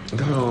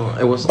 Girl,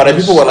 it was. But then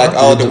people were like,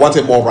 "Oh, they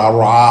wanted more rah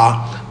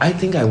rah." I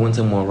think I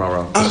wanted more rah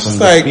rah. I was just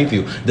like,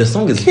 the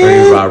song is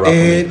very rah rah for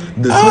me.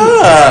 The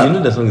song, you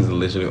know, the song is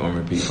literally on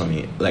repeat for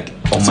me. Like,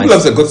 on my.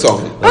 Love's a good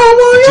song. Do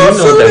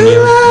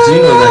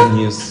you know that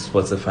new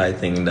Spotify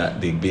thing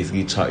that they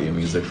basically chart your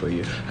music for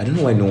you? I don't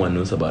know why no one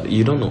knows about it.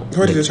 You don't know.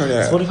 Where did they chart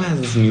that? Spotify has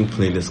this new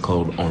playlist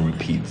called On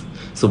Repeat.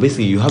 So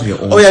basically, you have your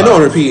own. Oh yeah, chart. no,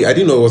 on repeat. I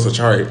didn't know it was a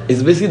chart.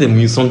 It's basically the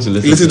new song to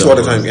listen to all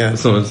the time. Yeah.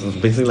 So it's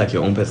basically like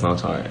your own personal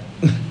chart.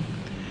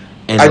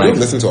 And I do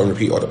listen to On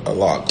Repeat a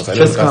lot because I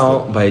know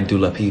Fiscal by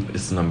Dula Peep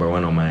is number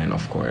 1 on mine,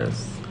 of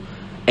course.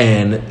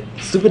 And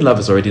Stupid Love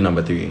is already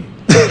number 3.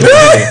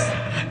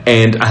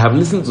 And I have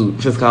listened to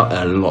Fiscal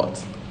a lot.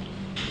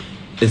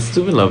 Is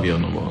Stupid Love your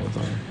number all the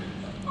time?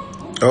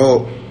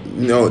 Oh,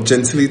 no,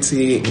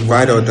 Gentility,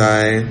 Ride or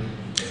Die.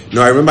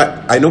 No,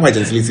 I know why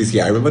Gentility is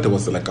here. I remember there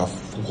was like a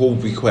whole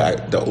week where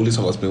the only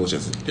song I was playing was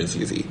just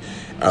Gentility.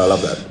 I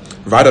love that.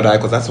 Ride or Die,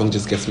 because that song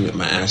just gets me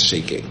my ass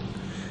shaking.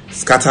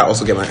 Scatter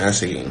also get my ass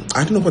shaking.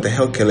 I don't know what the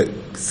hell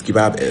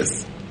Skibab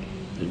is.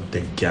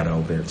 The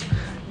ghetto bitch.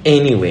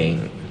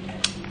 Anyway,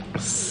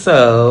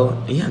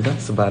 so yeah,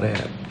 that's about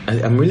it.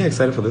 I'm really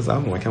excited for this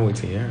album. I can't wait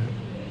to hear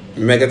it.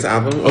 Megan's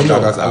album or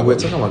Gaga's album? We're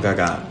talking about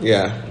Gaga.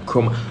 Yeah.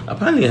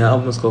 Apparently her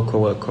album is called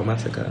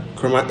Chromatica.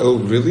 Oh,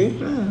 really?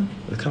 Yeah.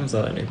 It comes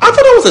out in April. I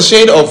thought it was a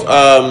shade of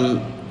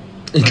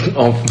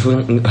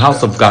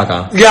House of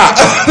Gaga. Yeah.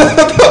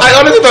 I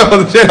honestly thought it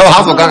was a shade of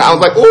House of Gaga. I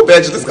was like, oh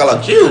bitch, this girl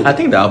cute. I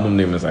think the album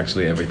name is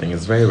actually everything.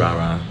 It's very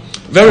rah-rah.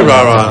 Very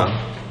rah-rah.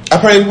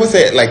 Apparently people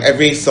say like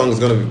every song is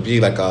going to be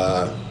like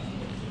a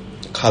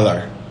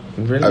color.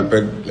 Really?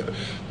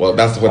 Well,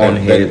 that's what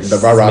the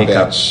rah-rah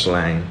makeup bitch.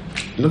 slang.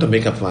 You know the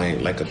makeup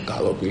line, like a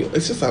color wheel.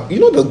 It's just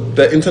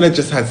the internet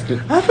just has.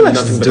 I feel like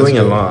she's doing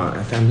a lot.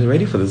 I'm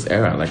ready for this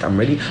era. Like I'm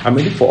ready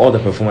for all the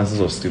performances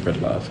of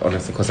Stupid Love,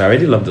 honestly, because I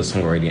already love the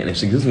song already, and if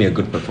she gives me a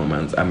good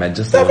performance, I might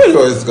just. The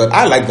video is good.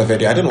 I like the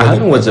video. I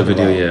haven't watched the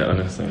video yet,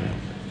 honestly.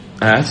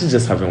 I actually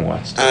just haven't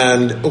watched.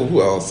 And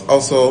who else?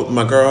 Also,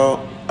 my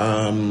girl,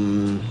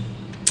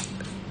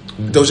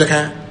 Doja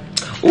Cat.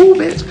 Oh,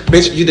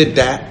 bitch, you did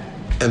that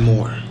and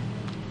more.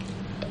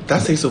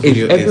 That Say So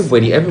video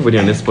everybody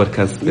on this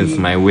podcast is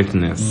my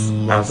witness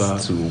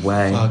as to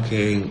why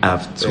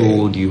I've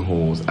told you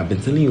hoes. I've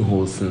been telling you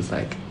hoes since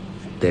like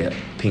the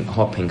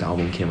Hot Pink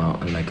album came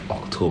out in like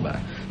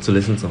October. So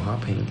listen to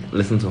Hot Pink.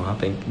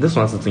 This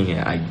one sitting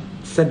here, I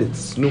said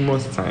it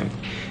numerous times.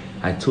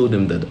 I told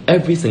them that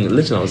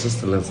literally I was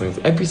just listening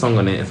to every song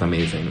on it is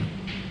amazing.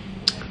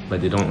 But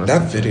they don't listen.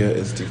 That video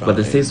is divine. But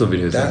the Say So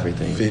video is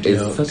everything.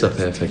 It's such a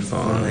perfect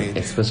song.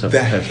 It's such a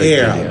perfect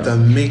video. The hair, the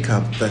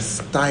makeup, the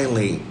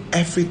styling,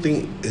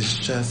 everything is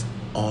just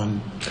on.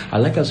 I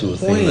like how she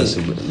was saying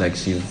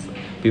that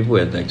people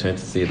were like trying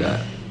to say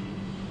that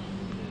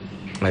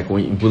like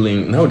when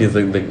bullying nowadays,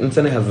 like, the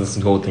internet has this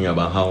whole thing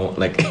about how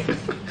like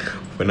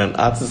when an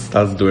artist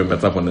starts doing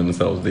better on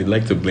themselves, they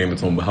like to blame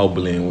it on how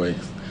bullying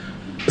works.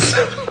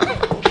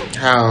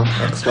 How?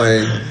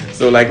 Explain.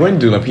 So like when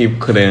Dula Peep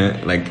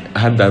couldn't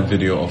had that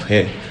video of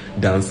her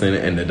dancing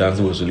and the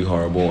dancing was really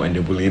horrible and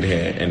they bullied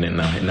her and then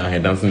now her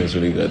dancing is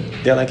really good.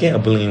 They're like, yeah,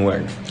 bullying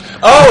works.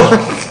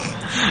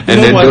 Oh!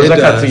 And then Doja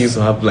Cat used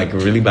to have like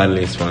really bad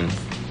lace fronts,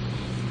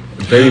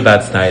 very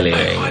bad styling,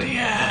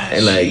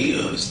 and like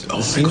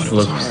she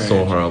looks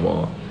so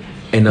horrible.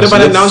 And no,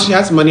 but now she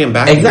has money and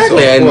back.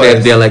 Exactly, so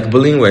and they're like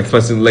bullying works.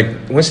 But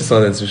like when she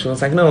saw that, she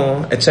was like,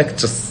 no, a check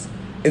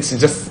she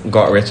just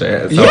got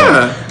richer. So,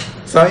 yeah.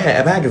 So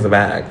yeah, a bag is a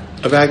bag.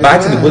 A bag is but a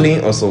actually, bag.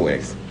 bullying also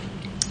works.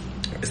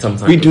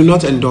 Sometimes we do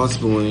not endorse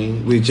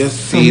bullying. We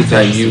just see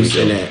the use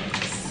in it.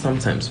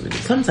 Sometimes we do.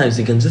 Sometimes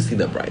you can just see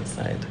the bright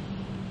side.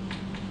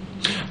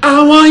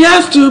 I want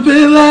your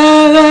stupid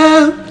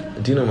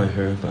love. Do you know my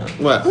favorite part?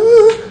 What?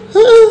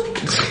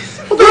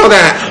 What the hell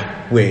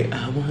that? Wait,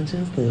 I want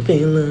your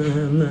stupid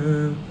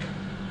love.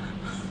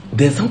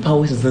 There's some part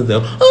where she says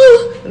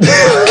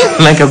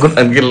like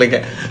I'm good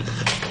like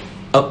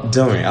oh,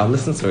 don't worry, I'll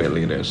listen to it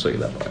later and show you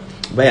that part.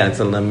 But yeah, it's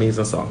an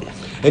amazing song.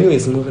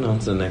 Anyways, moving on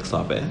to the next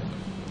topic.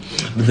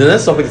 The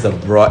next topic is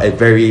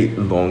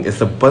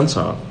it's a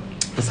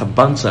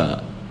bunch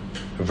of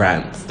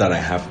rants that I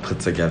have put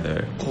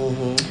together.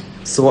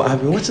 Mm-hmm. So I've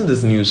been watching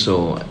this new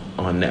show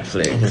on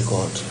Netflix. Oh my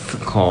god.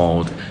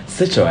 Called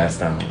Sit Your Ass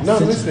Down. No,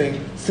 I'm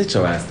listening. Sit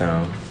Your Ass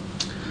Down.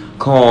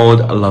 Called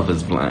Love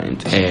Is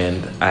Blind.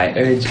 And I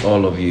urge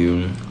all of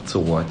you to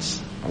watch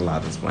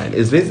Love Is Blind.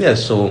 It's basically a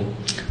show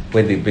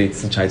where they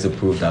basically try to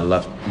prove that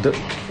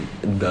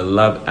the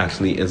love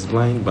actually is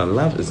blind, but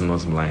love is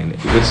not blind,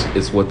 which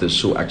is what the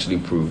show actually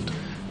proved.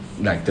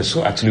 Like the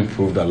show actually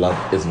proved that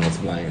love is not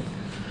blind.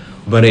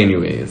 But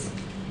anyways,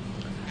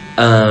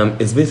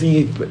 it's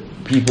basically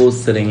people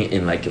sitting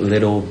in like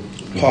little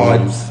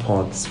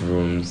pods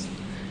rooms,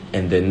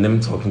 and then them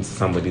talking to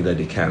somebody that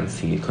they can't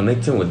see,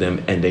 connecting with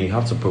them, and then you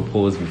have to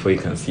propose before you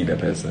can see the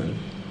person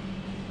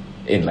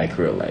in like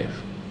real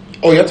life.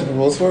 Oh, you have to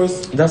propose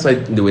first? That's why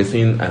they were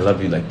saying I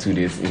love you like 2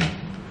 days in.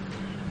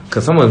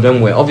 Because some of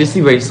them were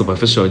obviously very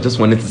superficial, just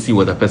wanted to see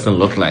what the person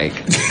looked like.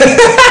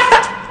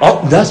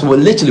 Oh, that's what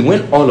literally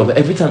when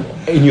every time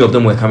any of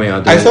them were coming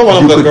out, I saw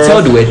one of the girls. You could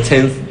tell they were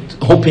tense,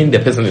 hoping the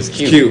person is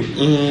cute.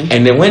 Mm-hmm.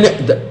 And then when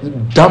the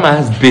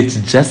dumbass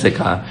bitch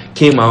Jessica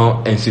came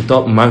out and she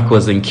thought Mark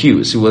wasn't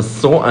cute, she was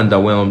so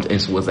underwhelmed and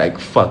she was like,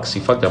 fuck, she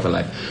fucked up her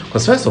life.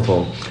 Because first of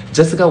all,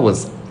 Jessica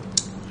was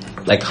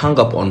like hung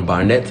up on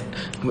Barnett.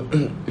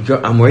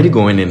 Girl, I'm already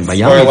going in, but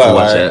y'all need to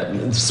watch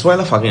it.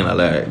 Spoiler fucking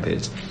alert,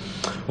 bitch.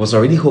 Was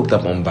already hooked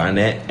up on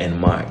Barnett and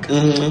Mark.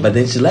 Mm-hmm. But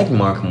then she liked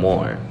Mark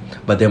more.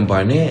 But then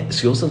Barnett,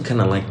 she also kind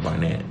of liked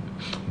Barnett.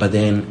 But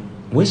then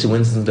when she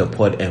went into the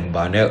pod and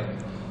Barnett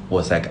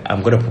was like,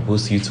 I'm going to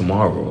propose to you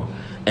tomorrow.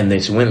 And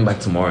then she went back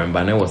tomorrow and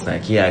Barnett was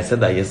like, yeah, I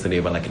said that yesterday,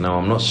 but like now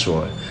I'm not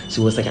sure.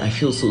 She was like, I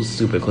feel so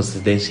stupid because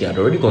today she had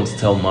already gone to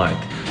tell Mark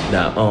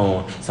that,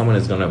 oh, someone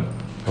is going to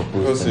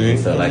propose to me.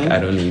 So like, I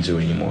don't need you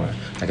anymore.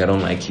 Like, I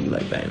don't like you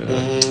like that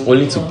anymore.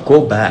 Only to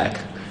go back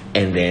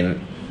and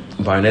then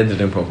Barnett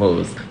didn't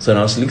propose, so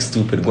now she looks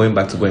stupid going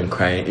back to go and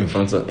cry in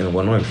front of,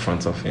 well, not in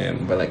front of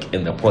him, but like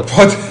in the pot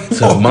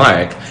to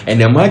Mark,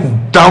 and then Mark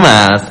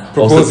dumbass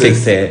also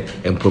takes her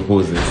and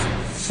proposes.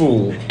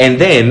 Fool.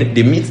 And then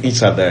they meet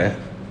each other,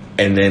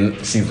 and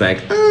then she's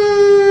like,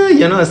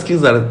 you're not as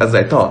cute as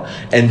I thought.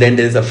 And then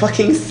there's a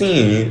fucking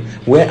scene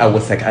where I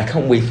was like, I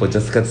can't wait for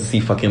Jessica to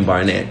see fucking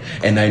Barnett.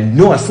 And I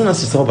know as soon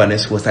as she saw Barnett,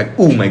 she was like,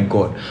 oh my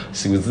god.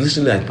 She was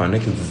literally like,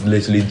 Barnett is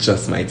literally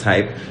just my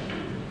type.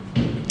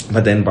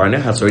 But then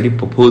Barnett has already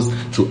proposed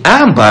to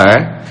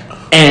Amber,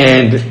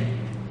 and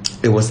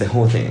it was the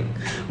whole thing.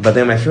 But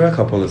then my favorite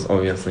couple is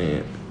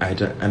obviously,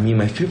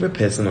 my favorite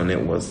person on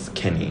it was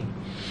Kenny.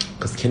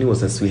 Because Kenny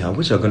was a sweetheart,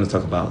 which I'm going to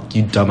talk about.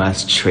 You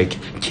dumbass trick.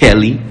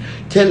 Kelly,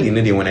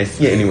 when I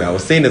see it anyway, I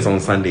was saying this on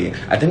Sunday.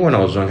 I think when I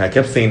was drunk, I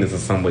kept saying this to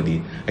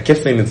somebody. I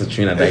kept saying this to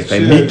Trina. That if I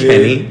meet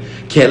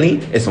Kelly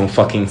is on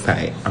fucking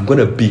side. I'm going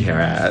to beat her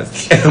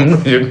ass. And I'm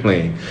not even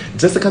playing.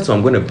 Jessica too,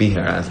 I'm going to beat her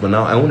ass. But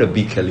now I want to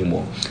beat Kelly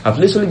more. I've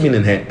literally been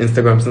in her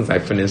Instagram since I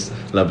finished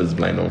Love is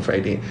Blind on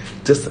Friday.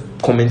 Just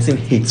commenting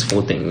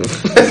hateful things.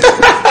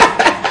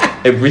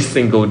 Every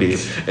single day,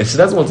 and she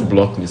doesn't want to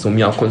block me, so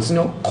I'll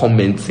continue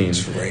commenting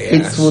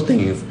hateful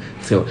things.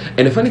 So,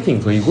 and the funny thing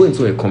is, when you go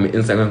into a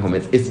Instagram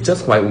comments, it's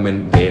just white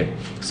women there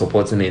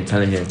supporting her and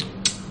telling her,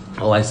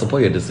 "Oh, I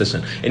support your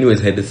decision." Anyways,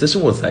 her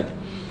decision was like,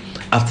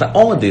 after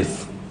all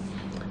this,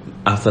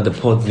 after the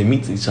pod, they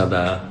meet each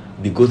other,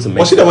 they go to Mexico.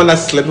 Was she the one that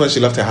slept when she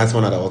left her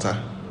husband at the altar?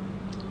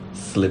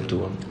 Slept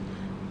one.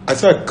 I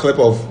saw a clip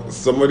of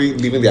somebody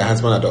leaving their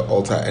husband at the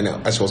altar, and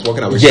as she was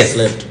walking away, yes. She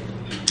slept.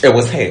 It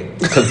was her.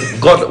 Because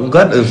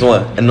God is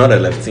one and not a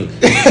lefty.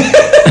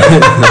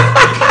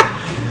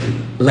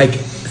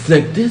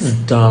 like this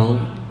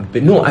dumb.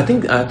 But no, I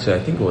think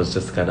it was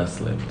Jessica that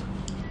slept.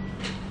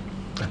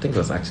 I think it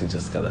was actually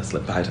Jessica that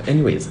slept. But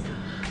anyways,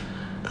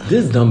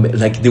 this dumb,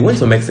 like they went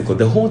to Mexico.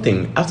 The whole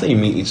thing, after you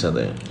meet each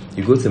other,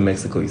 you go to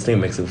Mexico, you stay in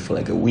Mexico for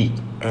like a week.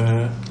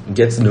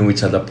 Get to know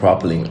each other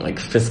properly, like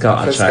physical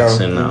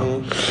attraction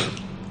now.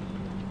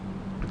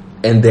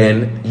 And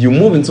then you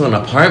move into an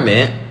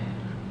apartment.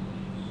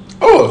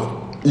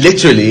 Oh,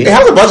 literally. It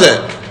has a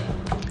budget.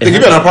 They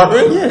give you an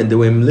apartment? Yeah, they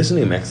were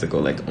literally in Mexico,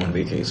 like on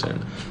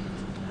vacation.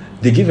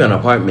 They give you an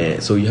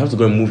apartment, so you have to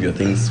go and move your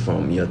things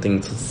from your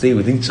thing to stay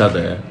with each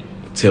other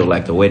till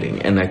like the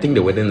wedding. And I think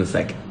the wedding is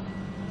like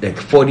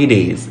 40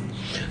 days.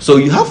 So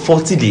you have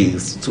 40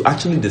 days to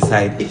actually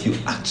decide if you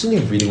actually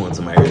really want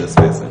to marry this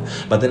person.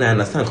 But then I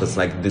understand because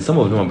like some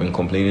of them have been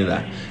complaining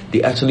that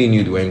they actually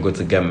knew they weren't going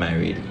to get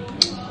married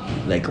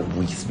like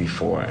weeks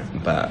before,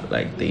 but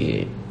like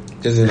they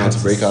just didn't have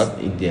to break up.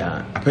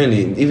 Yeah,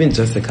 apparently even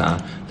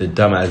Jessica, the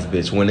dumbass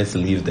bitch, wanted to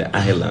leave the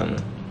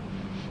island,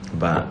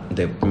 but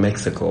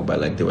Mexico.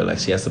 But like they were like,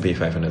 she has to pay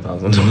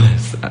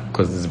 $500,000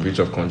 because it's a breach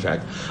of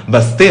contract.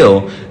 But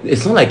still,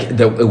 it's not like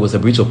it was a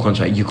breach of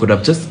contract. You could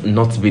have just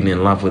not been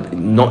in love with,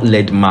 not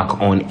led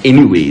Mark on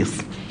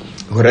anyways.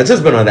 You could have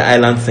just been on the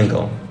island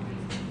single.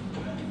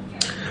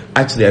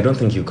 Actually, I don't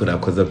think you could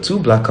have, because the two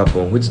black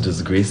couple, which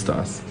disgraced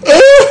us,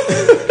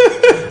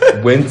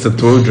 went to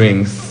throw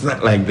drinks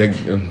like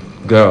the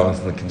girls,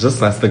 like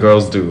just as the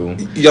girls do.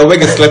 Your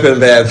wig is slipping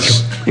there.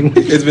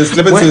 It's been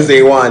slipping since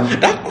day one.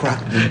 That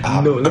cracked me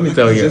up. No, let me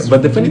tell you.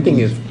 But the funny thing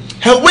is,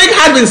 her wig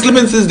had been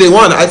slipping since day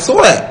one. I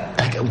saw it.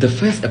 Like the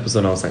first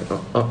episode, I was like,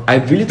 I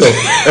really thought.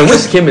 And when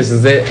she came in, she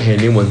said her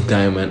name was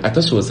Diamond. I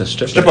thought she was a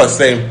stripper. Stripper,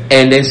 same.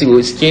 And then she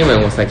came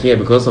and was like, yeah,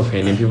 because of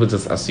her name, people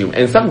just assume.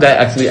 And some guy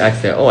actually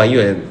asked her, oh, are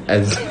you a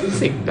dancer?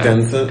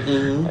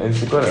 Mm-hmm. And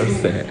she got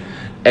upset.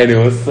 And it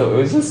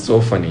was just so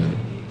funny.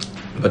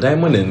 But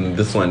Diamond and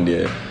this one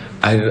there,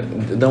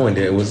 that one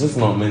there, it was just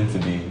not meant to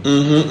be.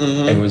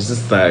 And it was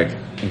just like,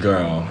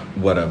 girl,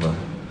 whatever.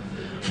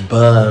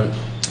 But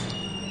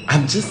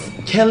I'm just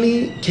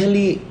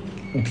Kelly.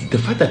 The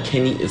fact that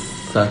Kenny is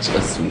such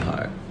a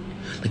sweetheart,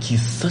 like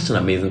he's such an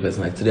amazing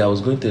person. Like today, I was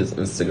going to his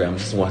Instagram,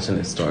 just watching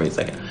his stories.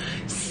 Like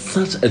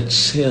such a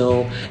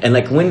chill. And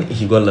like when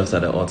he got left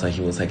at the altar,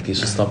 he was like, they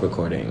should stop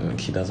recording. Like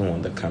he doesn't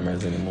want the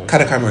cameras anymore. Cut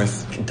the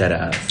cameras. Dead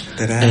ass.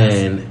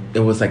 And it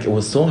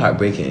was so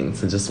heartbreaking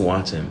to just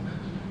watch him.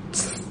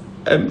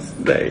 I'm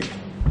like,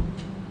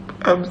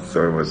 I'm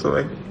so much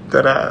like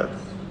dead ass.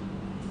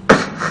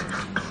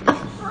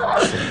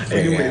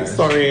 Anyway,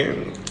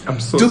 sorry. I'm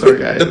so sorry,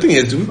 guys. The thing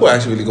is, do people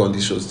actually really go on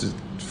these shows to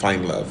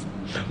find love?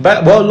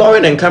 But well,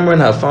 Lauren and Cameron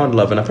have found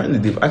love, and apparently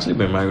they've actually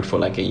been married for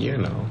like a year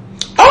now.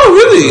 Oh,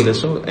 really? So the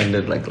show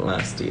ended like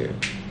last year,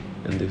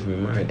 and they've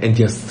been married, and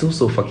they're still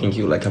so fucking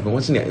cute. Like I've been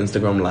watching their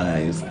Instagram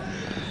lives,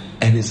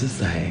 and it's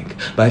just like.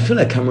 But I feel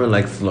like Cameron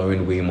likes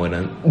Lauren way more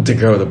than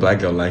the black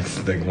girl likes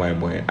the white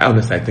boy.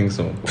 Honestly, I think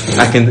so.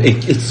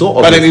 It's so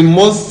obvious. But like in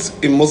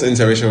most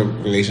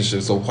interracial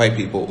relationships, so white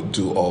people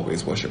do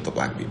always worship the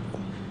black people.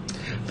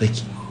 Like,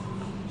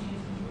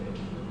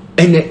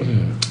 and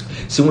then,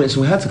 so when she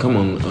had to come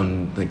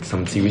on like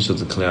some TV show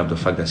to clear up the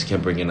fact that she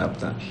kept bringing up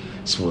that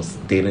she was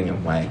dating a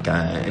white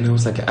guy, and I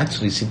was like,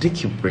 actually, she did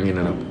keep bringing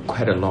it up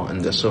quite a lot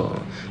in the show.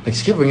 Like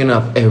she kept bringing it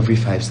up every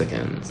 5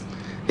 seconds.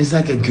 It's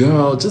like a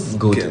girl, just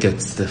go get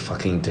the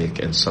fucking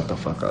dick and shut the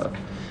fuck up.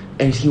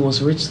 And he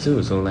was rich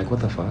too, so like, what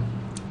the fuck?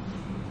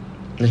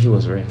 And he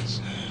was rich.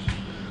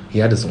 He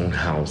had his own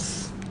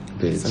house.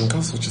 Some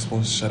girls just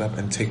won't shut up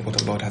and take what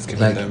the Lord has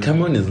given them. Like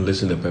Cameron is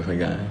literally the perfect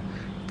guy.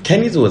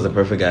 Kenny was the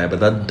perfect guy, but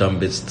that dumb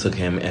bitch took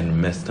him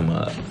and messed him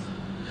up.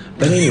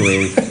 But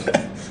anyways,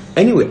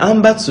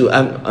 I'm back to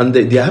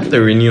they have the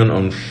reunion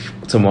on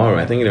tomorrow.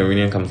 I think the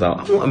reunion comes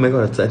out. Oh my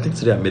god! I think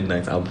today at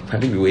midnight. I'll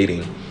probably be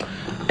waiting,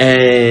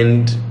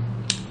 and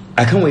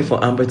I can't wait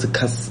for Amber to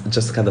cuss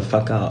Jessica the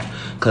fuck out,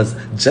 because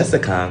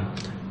Jessica,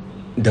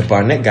 the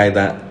Barnett guy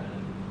that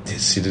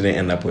she didn't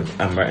end up with,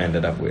 Amber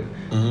ended up with.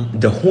 Mm-hmm.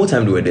 The whole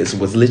time they were there, she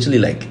was literally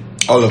like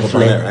all over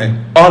Barnett, right?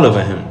 All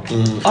over him,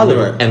 all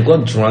over, and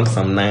got drunk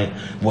some night.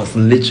 Was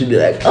literally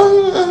like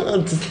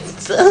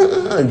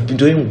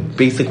doing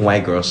basic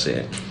white girl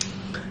shit.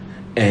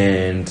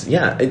 And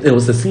yeah, it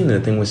was the scene in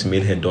the thing where she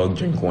made her dog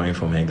drink wine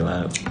from her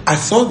glass. I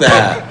saw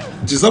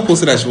that. Giselle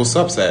posted that she was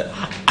so upset.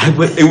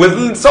 It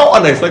was so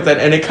unexpected,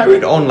 and it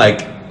carried on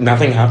like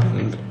nothing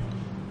happened.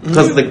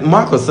 Because like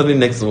Mark was sitting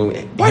next to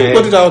me. Why you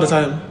put it out all the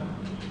time?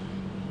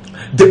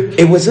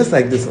 It was just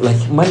like this,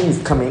 like money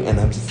is coming, and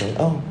I'm just like,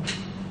 oh,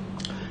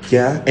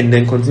 yeah, and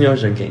then continue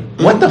drinking.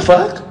 What the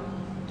fuck?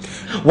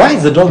 Why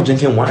is the dog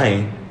drinking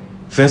wine?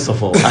 First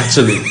of all,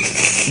 actually,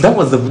 that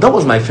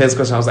was my first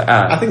question. I was like,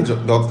 I think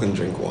dogs can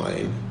drink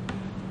wine,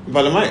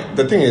 but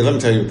the thing is, let me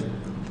tell you,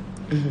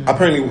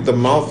 apparently the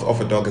mouth of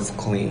a dog is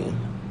clean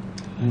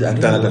than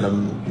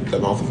the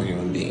mouth of a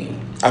human being.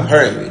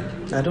 Apparently,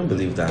 I don't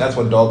believe that. That's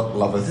what dog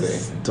lovers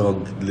say.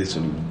 Dog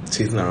literally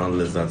chasing around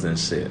lizards and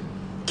shit,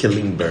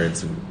 killing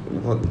birds.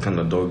 What kind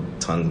of dog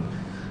tongue,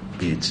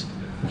 bitch?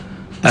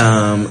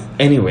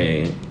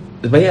 Anyway.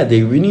 But yeah,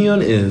 the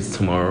reunion is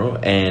tomorrow,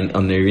 and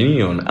on the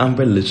reunion,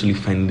 Amber literally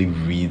finally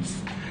reads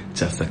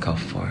Jessica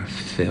for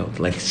filth.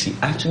 Like, she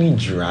actually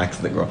drags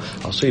the girl.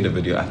 I'll show you the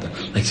video after.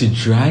 Like, she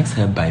drags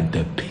her by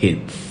the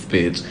pits,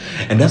 bitch.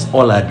 And that's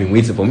all I'd been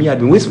waiting for. Me, I'd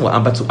been waiting for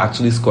Amber to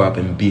actually score up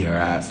and beat her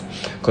ass.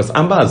 Because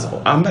Amber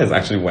is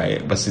actually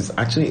white, but she's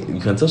actually, you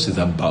can tell she's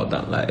about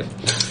that life.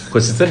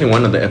 Because she said in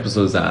one of the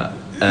episodes that...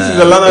 she's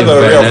a Lana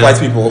Del Rey of white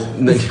people.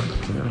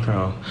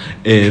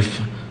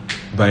 If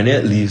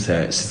Barnett leaves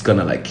her, she's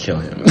gonna like kill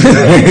him.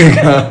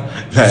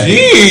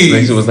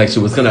 like she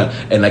was gonna,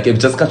 and like if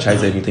Jessica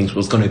tries anything, she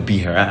was gonna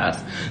beat her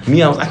ass.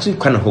 Me, I was actually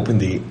kind of hoping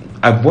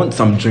I want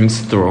some drinks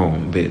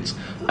thrown, bitch.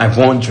 I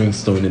want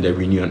drinks thrown in the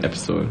reunion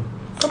episode.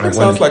 That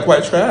sounds like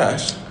white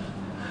trash.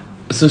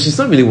 So she's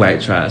not really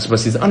white trash, but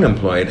she's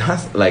unemployed,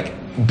 has like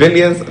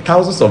billions,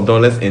 thousands of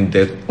dollars in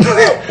debt,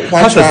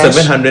 has a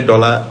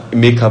 $700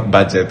 makeup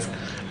budget.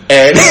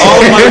 And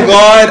oh my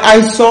god,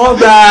 I saw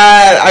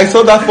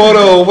that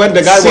photo when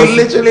the guy was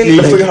literally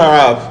lifting her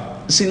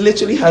up. She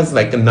literally has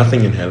like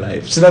nothing in her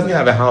life. She doesn't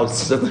have a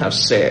house, she doesn't have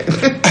shit.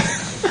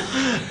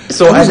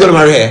 So who's gonna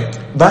marry her?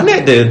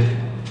 Barnett did.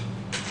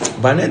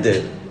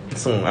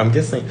 So I'm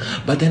guessing.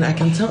 But then I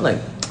can tell like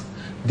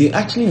they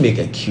actually make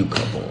a cute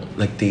couple.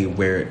 Like they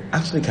were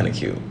actually kinda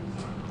cute.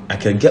 I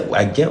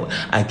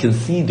can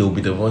see they'll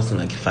be divorced in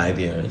like 5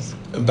 years.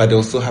 But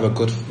they'll still have a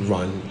good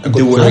run.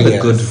 They will have a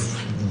good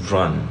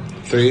run.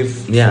 3,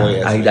 4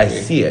 years. I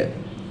see it.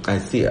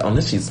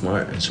 Unless she's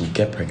smart and she'll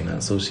get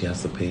pregnant, so he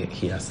has to pay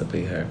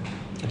her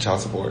child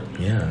support.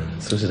 Yeah,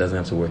 so she doesn't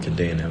have to work a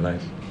day in her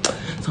life.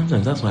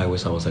 Sometimes that's why I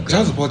wish I was a girl.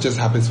 Child support just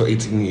happens for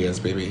 18 years,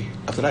 baby.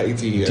 After that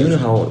 18 years. Do you know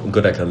how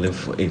good I can live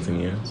for 18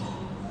 years?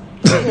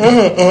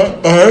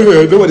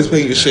 Nobody's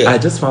paying you shit. I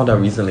just found out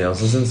recently. I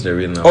was listening to the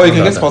reading. Oh, you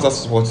can get spousal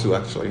support too,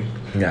 actually.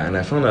 Yeah, and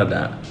I found out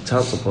that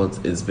child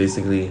support is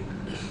basically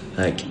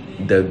like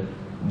the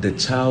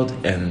child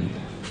and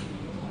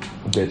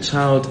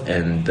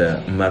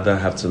the mother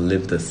have to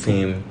live the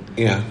same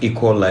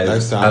equal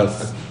lifestyle.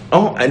 It's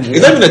not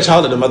even the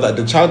child and the mother.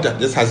 The child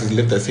just has to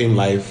live the same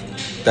life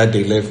that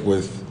they live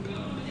with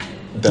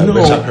the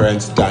richer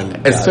parents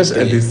done.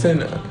 Especially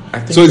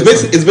so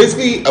it's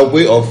basically a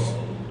way of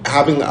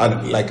having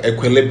a like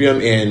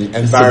equilibrium in So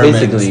environment.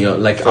 basically,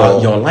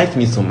 your life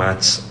needs to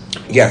match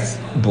Yes.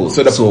 both.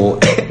 So So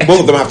both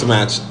of them have to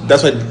match.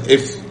 That's why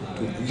if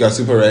you're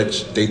super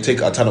rich, they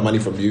take a ton of money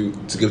from you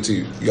to give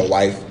to your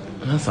wife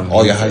that's or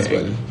your amazing.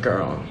 husband.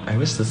 Girl, I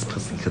wish this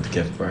pussy could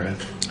give birth.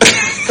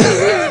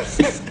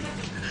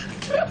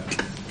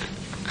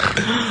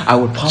 I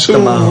would pop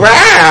them out.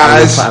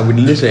 Trash. I would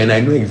literally, and I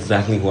know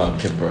exactly who I'll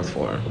give birth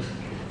for,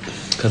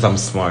 because I'm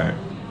smart.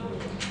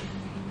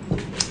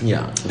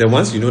 Yeah. The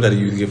ones you know that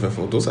you give her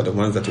for, those are the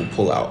ones that will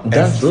pull out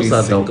Those every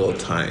are single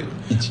time.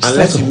 just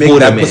Unless have you to make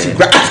hold that them pussy in.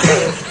 grab.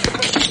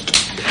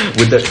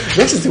 Don't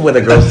you see what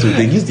the girls do?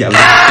 They use their legs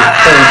to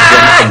hold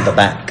them from the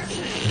back.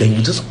 Then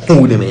you just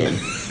hold them in.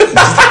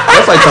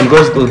 That's why some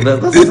girls go.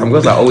 That's why some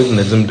girls are always in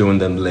the gym doing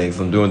them legs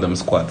and doing them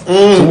squats.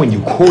 So when you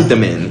hold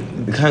them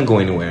in, they can't go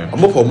anywhere.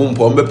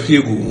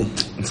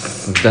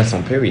 That's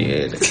on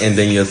period. And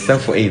then you're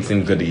set for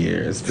 18 good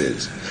years,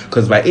 bitch.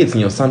 Because by 18,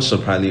 your child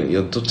should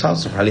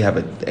probably have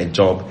a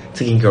job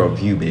taking care of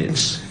you,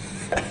 bitch.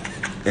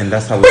 And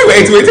that's how.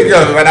 Wait,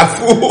 girl, man, that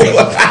fool.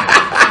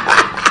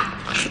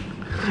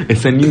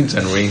 It's a new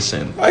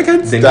generation. I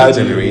can't The new stand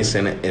you.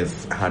 generation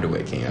is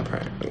hardworking,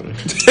 apparently.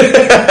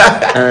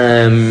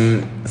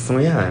 So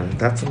yeah,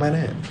 that's about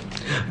it.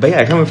 But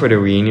yeah, coming for the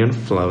reunion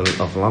flow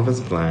of Love Is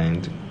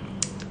Blind.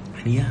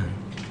 And yeah.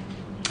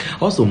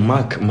 Also,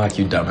 Mark,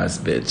 you dumbass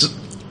bitch.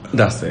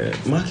 That's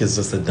it. Mark is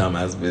just a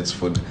dumbass bitch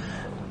for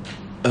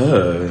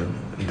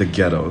the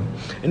ghetto.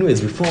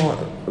 Anyways, before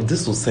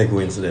this will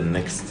segue into the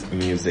next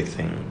music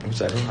thing,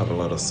 which I don't have a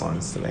lot of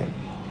songs today.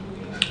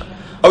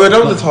 Oh, we're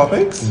done with the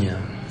topics? Yeah.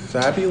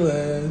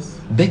 Fabulous.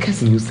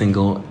 Becca's new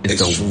single is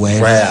It's the worst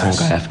trash.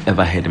 song I've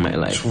ever heard in my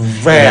life.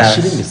 Trash. And I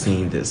shouldn't be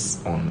saying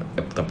this on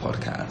the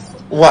podcast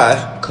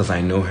Why? because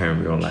I know her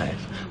in real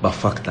life. But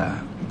fuck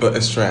that. But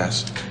it's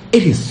trash.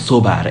 It is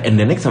so bad. And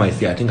the next time I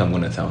see her, I think I'm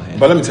going to tell her.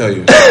 But let me tell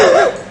you,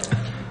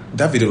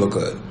 that video looked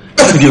good.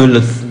 That video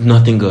looks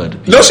nothing good.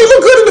 No, she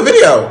looked good in the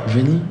video.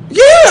 Really?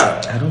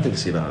 Yeah. I don't think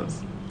she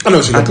does. I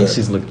know she I looked think good.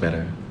 she's looked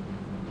better.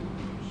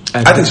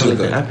 I think she looked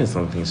good. I think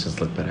some things she's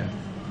looked better.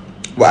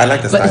 Well, I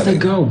like the But it's styling.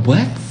 like, girl,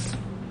 what?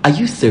 Are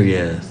you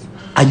serious?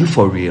 Are you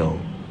for real?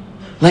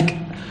 Like,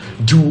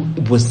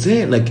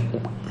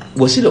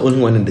 was she the only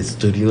one in the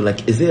studio?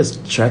 Like, is there a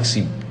track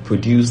she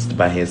produced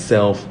by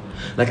herself?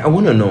 Like, I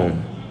want to know.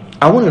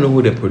 I want to know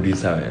who the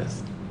producer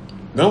is.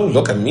 Don't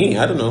look at me.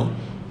 I don't know.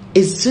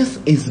 It's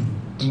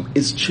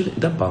truly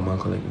that Bauman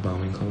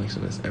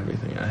collection is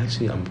everything.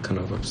 I'm kind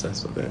of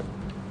obsessed with it.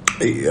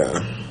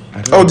 Yeah.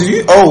 I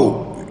don't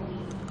Oh, know.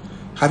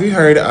 have you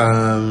heard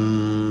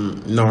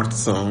North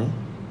song?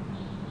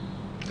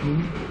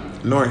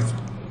 North.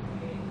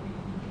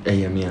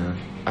 Yeah.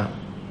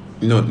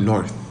 No,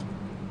 North.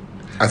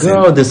 As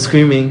Girl, in- the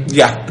screaming.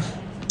 yeah.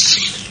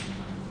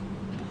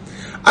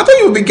 I thought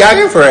you would be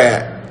gagging for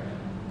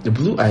it. The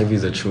Blue Ivy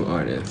is a true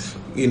artist.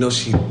 You know,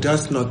 she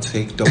does not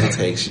take double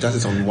takes. She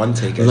does it on one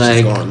take and Like,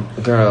 she's gone.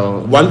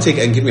 girl, One take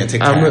and give me a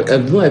TikTok.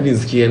 Blue Ivy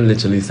is here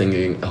literally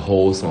singing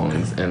whole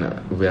songs, and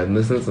we are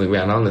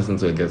now listening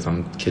to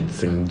some kids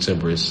sing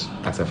gibberish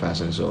at a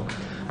fashion show.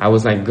 I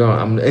was like,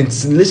 girl,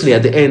 it's literally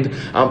at the end.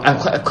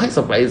 I'm quite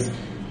surprised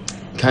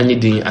Kanye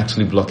didn't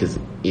actually block his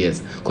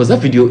ears, because that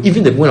video,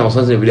 even when I was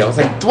watching the video, I was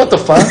like, what the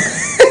fuck?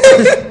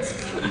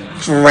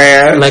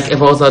 Like, if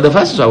I was at the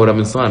fashion show, I would have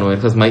been so annoyed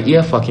because my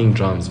ear fucking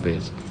drums,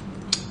 bitch.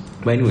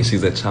 But anyway,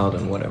 she's a child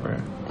and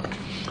whatever.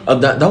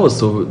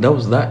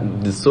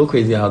 It's so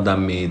crazy how that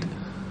made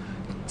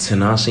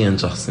Tinashe and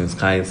Justin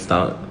Sky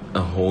start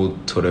a whole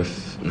Twitter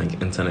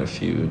internet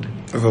feud.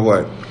 For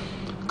what?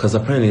 Because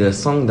apparently the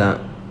song that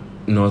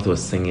North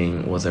was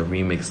singing was a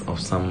remix of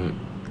some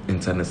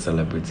internet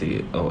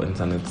celebrity or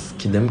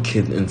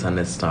kid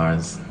internet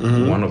stars,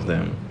 one of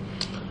them.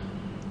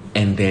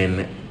 And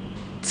then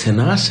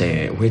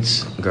Tinashe,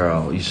 which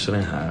girl you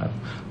shouldn't have,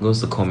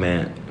 goes to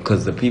comment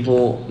because the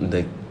people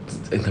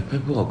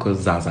are called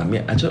Zaza.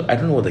 I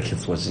don't know what the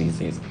kids watch these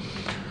days,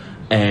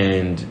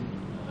 and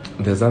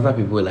the Zaza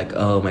people were like,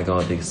 oh my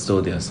god, they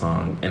stole their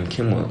song, and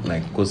Kim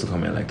goes to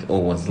comment like, oh,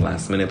 it was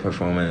last minute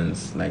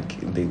performance, like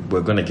they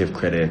were gonna give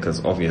credit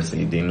because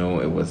obviously they know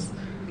it was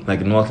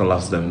like North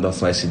loves them,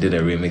 that's why she did a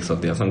remix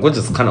of their song, which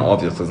is kind of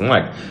obvious because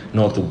like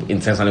North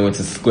intentionally went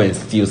to go and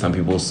steal some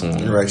people's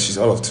song. Right, she's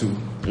all of 2.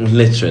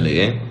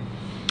 Literally, eh?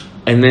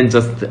 And then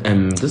just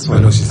this one.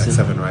 I know she's like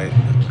 7, right?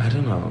 I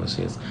don't know how old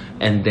she is.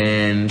 And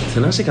then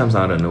Tinashe comes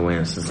out of nowhere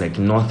and she's like,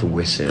 North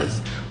wishes.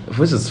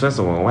 Which is, first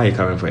of all, why are you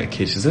coming for a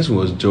kid? She said she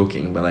was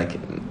joking, but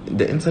like,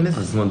 the internet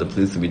is not the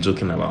place to be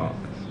joking about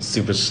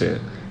stupid shit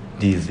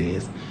these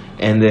days.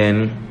 And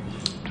then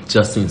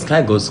Justin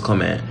Sky goes to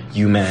comment,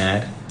 you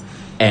mad?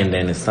 And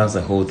then it starts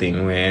a whole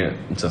thing where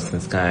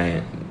Justin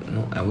Sky,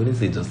 no, I wouldn't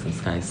say Justin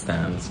Sky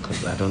stands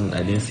because I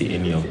didn't see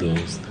any of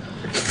those.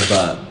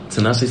 But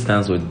Tinashe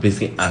stands with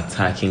basically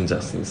attacking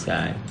Justin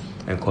Sky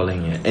and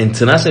calling it. And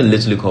Tinashe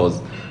literally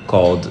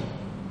called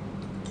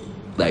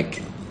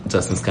like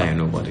Justin Sky and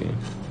nobody.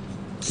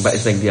 But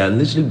it's like they are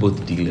literally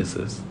both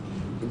D-listers.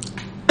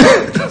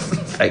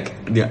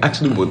 like they're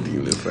actually both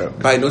doing this. Right?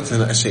 But I know it's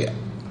actually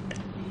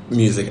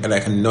music, and I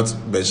cannot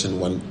mention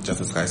one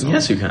Justin Sky song.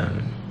 Yes, you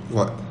can.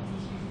 What?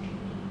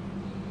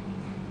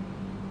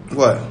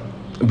 What?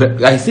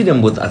 But I see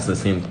them both as the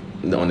same,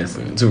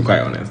 honestly, to be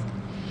quite honest.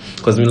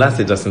 Because when last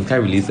year Justin Sky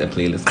released a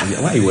playlist.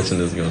 Why are you watching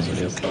those girls'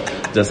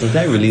 videos? Justin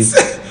Sky released.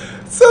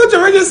 So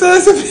Jermaine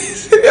says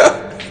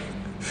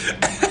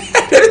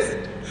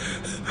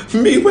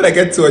me when I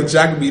get to a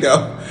Jack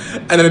meetup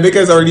and then the nigga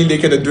is already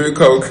naked and doing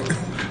coke.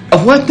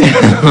 What the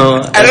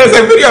hell? And there's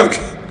a video of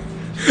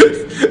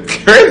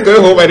Karen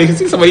going home and you can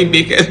see somebody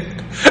naked.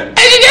 And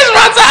she just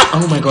runs out.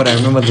 Oh my god, I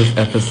remember this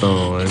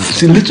episode.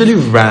 She literally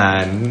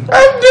ran.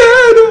 I'm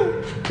dead.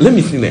 Let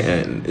me see the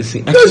end.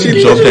 She No, actually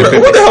she dropped her.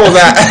 what the hell was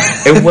that?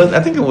 I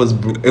think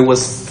it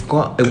was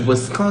Scott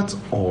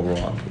or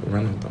Rob.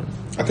 Random.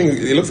 I think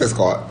it looks like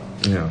Scott.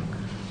 Yeah.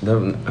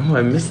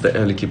 I missed the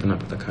early Keeping Up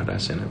with the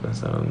Kardashian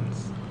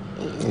episodes.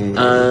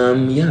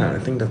 Yeah, I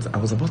think I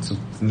was about to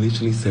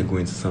literally segue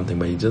into something,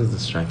 but you just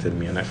distracted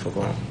me and I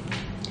forgot.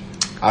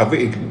 Are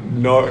we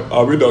not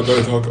going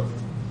to talk about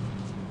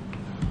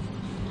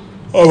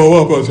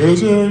what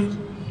today?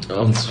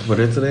 On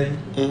Twitter today?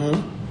 Mm-hmm.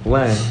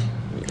 Why?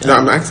 No,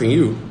 I'm asking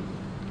you.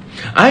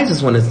 I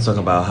just wanted to talk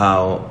about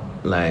how,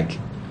 like,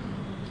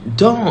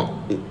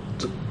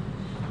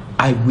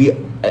 I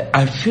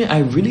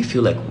really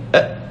feel like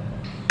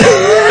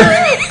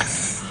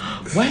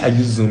why are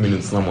you zooming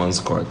in someone's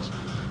crotch?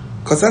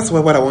 Because that's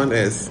what I want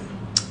is.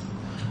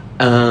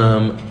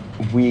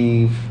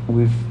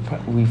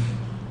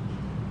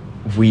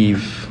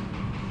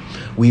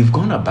 We've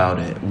gone about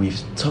it. We've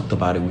talked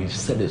about it. We've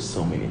said it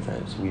so many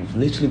times. We've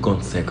literally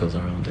gone circles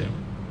around it.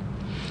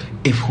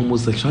 If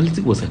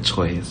homosexuality was a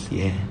choice,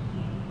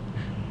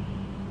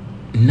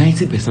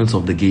 90%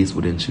 of the gays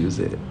wouldn't choose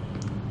it.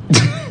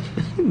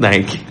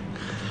 Like,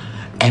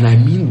 and I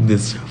mean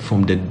this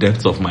from the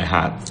depths of my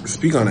heart.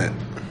 Speak on it.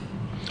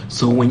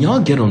 So when y'all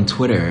get on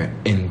Twitter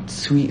and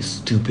tweet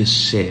stupid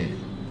shit,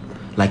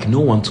 like no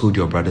one told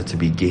your brother to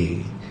be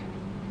gay,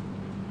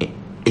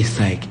 it's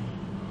like,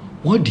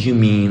 what do you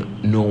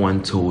mean no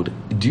one told?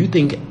 Do you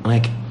think,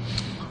 like,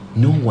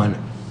 no one...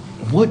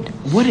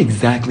 What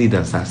exactly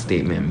does that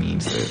statement mean,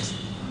 sis?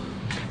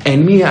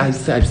 And me, I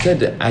said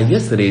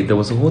yesterday, there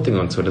was a whole thing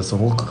on Twitter, it's a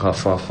whole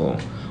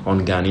kerfuffle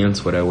on Ghanaian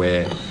Twitter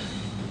where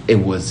it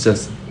was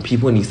just,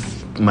 people need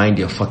to mind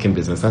their fucking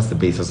business. That's the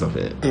basis of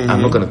it. Mm-hmm.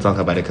 I'm not going to talk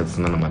about it because it's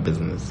none of my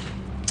business.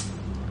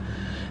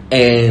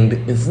 And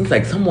it seems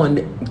like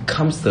someone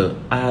comes to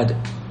add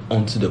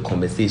onto the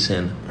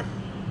conversation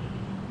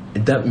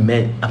that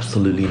meant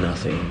absolutely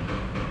nothing.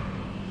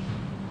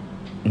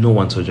 No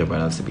one told your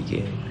brother to be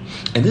gay.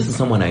 And this is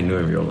someone I know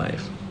in real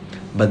life.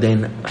 But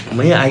then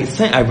when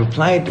I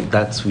replied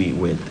that tweet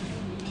with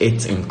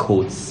it in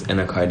quotes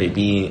and a Cardi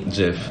B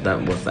gif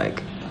that was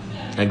like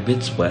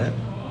bitch what?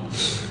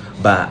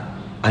 But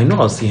I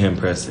know I'll see her in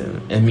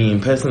person. I mean,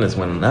 in person is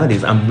when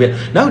nowadays I'm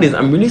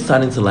really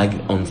starting to like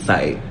on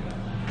site.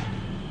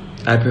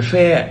 I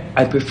prefer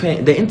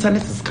the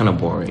internet is kind of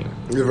boring,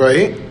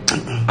 right?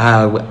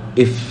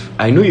 If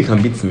I know you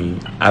can beat me,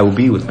 I will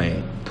be with my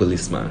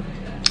policeman.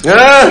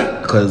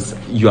 Because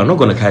you are not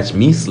going to catch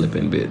me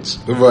slipping, bitch.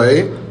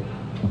 Right.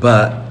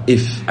 But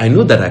if I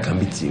know that I can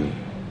beat you,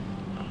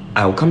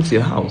 I will come to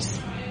your house.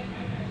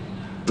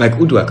 Like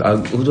Uduak.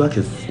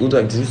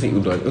 Did you say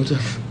Uduak?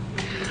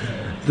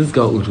 This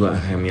girl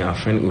Uduak, our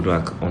friend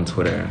Uduak on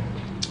Twitter,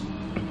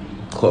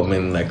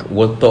 comment like,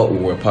 what thought we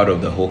were part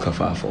of the whole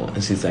kerfuffle,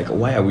 and she's like,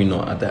 why are we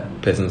not at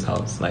that person's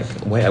house? Like,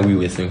 why are we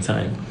wasting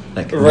time?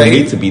 Like, right? We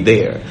need to be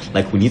there.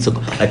 Like, we need to,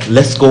 like,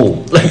 let's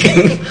go.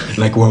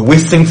 Like we're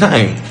wasting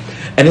time.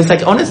 And it's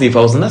like, honestly, if I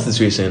was in that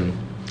situation,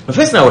 the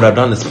first thing I would have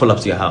done is pull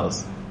up to your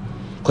house.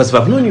 Because if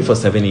I've known you for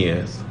 7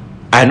 years,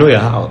 I know your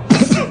house.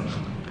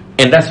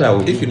 And that's why I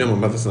would. If you know my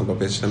mother's number,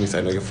 bitch, that means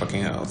I know your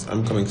fucking house.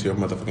 I'm coming to your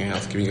motherfucking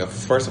house, giving you a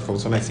first of all,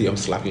 when I see you, I'm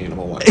slapping you,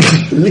 number one.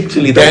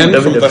 Literally, then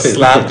from the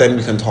slap, then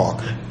we can talk.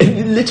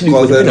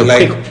 Literally, then,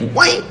 like,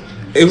 white.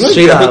 It was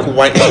a quick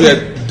white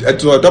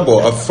to a double,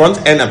 a front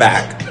and a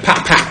back.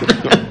 Pap, pap.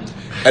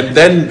 And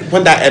then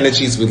when that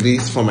energy is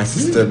released from my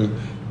system,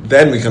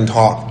 then we can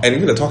talk. And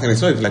even the talking,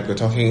 it's not even like we're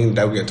talking,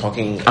 that we are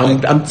talking.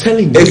 I'm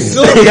telling you. It's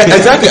still, yeah,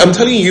 exactly. I'm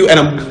telling you, and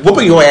I'm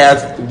whooping your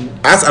ass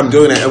as I'm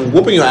doing it, and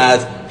whooping your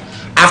ass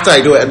after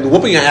I do it, and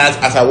whooping your ass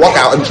as I walk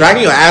out, and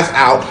dragging your ass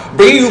out,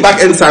 bringing you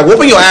back inside,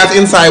 whooping your ass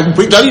inside,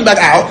 dragging you back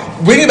out,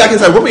 bringing you back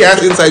inside, whooping your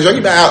ass inside, dragging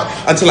you back out,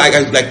 until I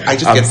just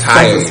get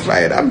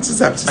tired. I just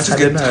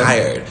get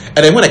tired. And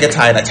then when I get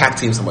tired, I tag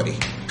team somebody.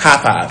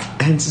 High five.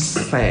 And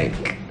just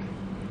like,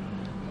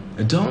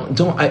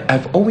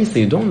 I've always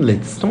said, don't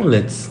let the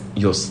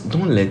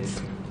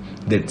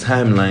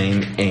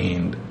timeline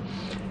and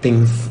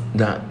things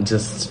that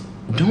just,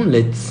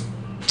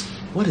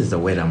 what is the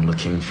word I'm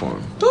looking for?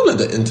 Don't let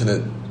the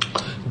internet.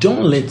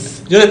 don't let.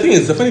 You know, the thing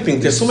is, the funny thing,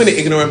 there's so many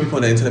ignorant people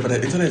on the internet, but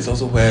the internet is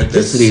also where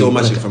there's Yesterday, so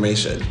much like,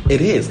 information.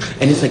 It is.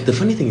 And it's like, the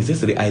funny thing is,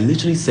 yesterday, I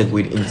literally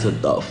segued into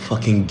the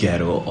fucking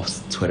ghetto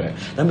of Twitter.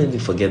 That made me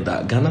forget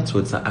that Ghana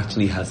Twitter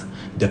actually has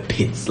the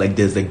pits. Like,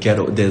 there's the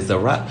ghetto, there's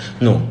the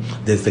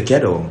there's the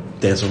ghetto,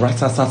 there's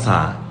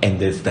Ratasasa, and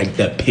there's like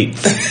the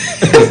pits.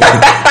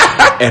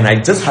 And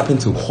I just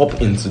happened to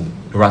hop into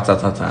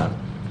Ratatata,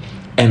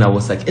 and I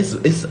was like,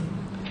 it's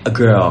a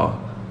girl.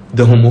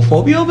 The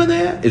homophobia over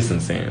there is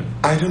insane.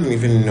 I don't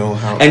even know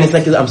how. And it's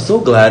like, I'm so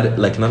glad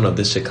like none of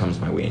this shit comes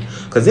my way.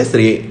 Because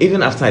yesterday,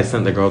 even after I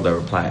sent the girl the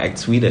reply, I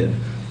tweeted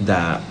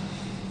that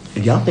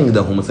y'all think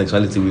the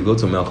homosexuality we go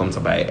to Melcom to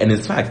buy, and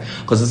it's fact,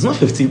 because it's not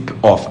 50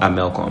 off at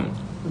Melcom.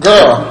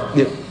 Girl,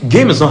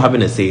 Game is not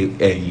having a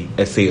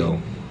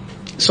sale.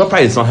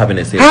 Shoprite is not having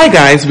a sale. hi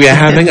guys, we are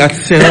having a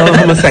sale on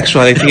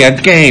homosexuality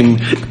at Game.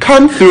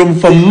 Come through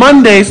from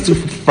Mondays to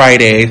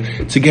Fridays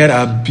to get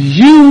a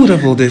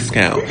beautiful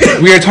discount.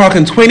 We are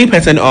talking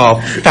 20%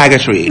 off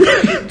faggotry,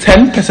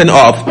 10%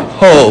 off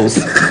holes,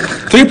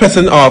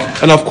 3%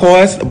 off, and of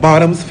course,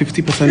 bottoms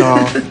 50%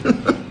 off.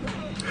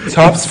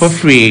 Tops for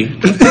free.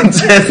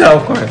 Yes,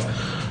 of course.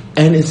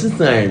 And it's just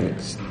like,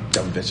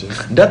 Dumb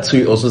bitches. that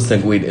tweet also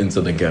segued into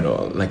the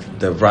ghetto, like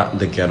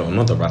the ghetto,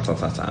 not the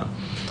Ratatata.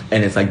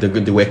 And it's like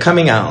they were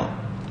coming out.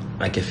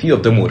 Like a few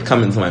of them would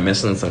come into my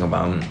message and talk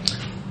about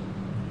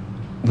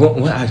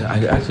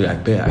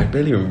I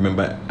barely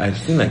remember. I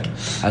feel like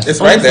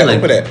It's right there.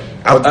 Look at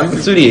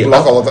it. Sweetie,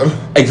 Block all of them.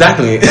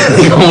 exactly.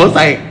 Almost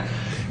like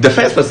the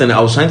first person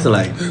I was trying to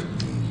like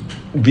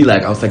be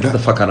like, I was like, get the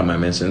fuck out of my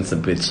mentions, a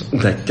bitch.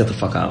 Like, get the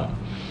fuck out.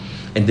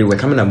 And they were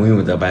coming at me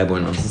with the Bible,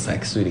 and I was just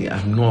like, sweetie,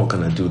 I'm not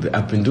gonna do this.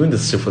 I've been doing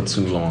this shit for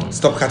too long.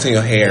 Stop cutting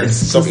your hair.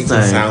 Stop eating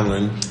like,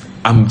 salmon.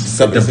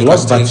 The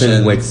block button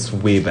conversation. works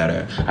way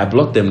better. I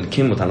blocked them,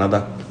 came with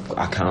another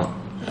account,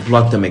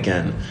 blocked them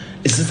again.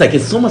 It's just like,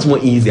 it's so much more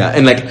easier.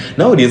 And like,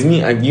 nowadays,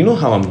 you know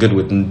how I'm good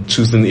with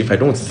choosing, if I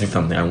don't want to see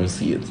something, I won't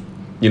see it.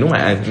 You know,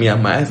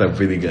 my eyes are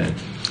really good.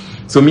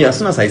 So as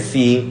soon as I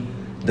see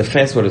the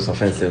first word is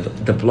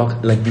offensive, the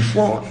block, like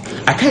before,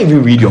 I can't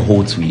even read your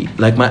whole tweet.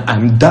 Like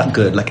I'm that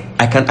good. Like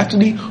I can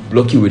actually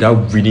block you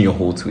without reading your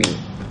whole tweet.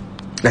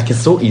 Like it's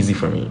so easy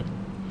for me.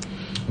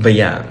 But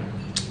yeah,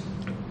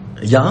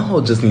 y'all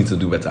just need to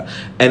do better.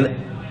 And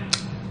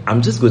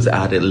I'm just going to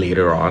add it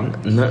later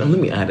on. No, let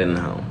me add it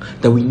now.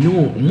 That we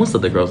know most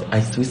of the girls.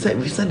 We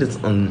said this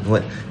on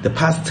the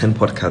past 10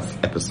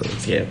 podcast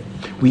episodes. Yeah,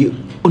 we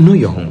know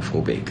you're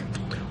homophobic.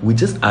 We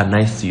just are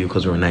nice to you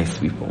because we're nice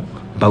people.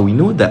 But we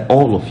know that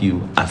all of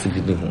you are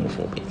secretly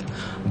homophobic.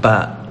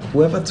 But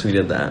whoever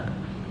tweeted that,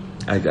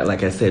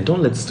 like I said,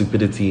 don't let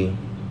stupidity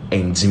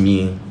and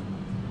Jimmy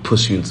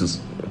push you into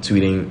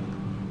tweeting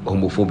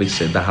homophobic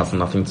shit that has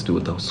nothing to do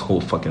with this whole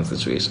fucking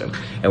situation.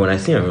 And when I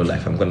see her in real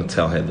life, I'm going to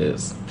tell her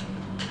this.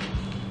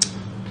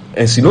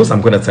 And she knows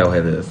I'm going to tell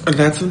her this. And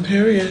that's on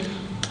period.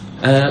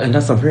 And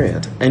that's on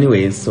period.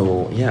 Anyway,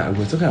 so yeah,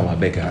 we're talking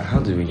about Becca. How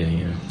did we get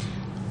here?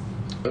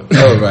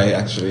 Oh, right,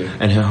 actually.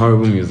 And her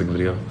horrible music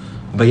video.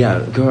 But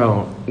yeah,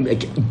 girl,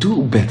 like,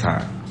 do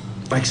better.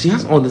 Like, she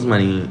has all this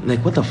money.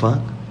 Like, what the fuck?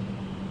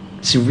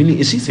 Is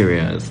she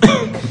serious?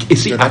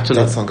 Is she actually?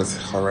 That song is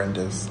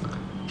horrendous.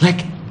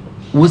 Like,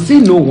 was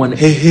there no one?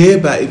 Hey,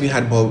 but if you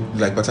had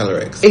better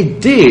lyrics. It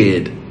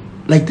did.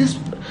 Like this.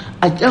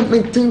 I am a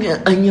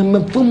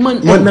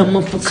woman and I'm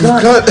a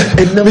fucker.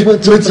 And I'm a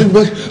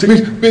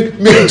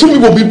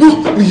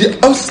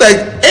I was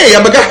like, hey,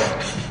 I'm a guy.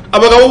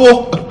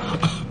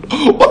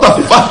 What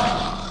the fuck?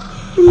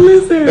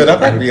 Listen. No, that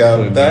cracked me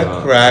up.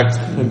 That cracked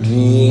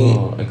me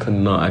I could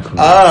not.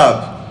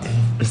 up.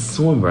 It's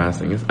so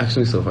embarrassing. It's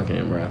actually so fucking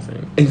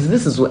embarrassing. And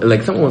this is what,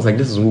 like, someone was like,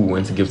 this is what we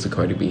want to give to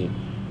Cardi B.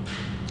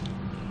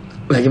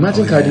 Like,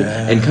 imagine Cardi,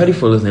 and Cardi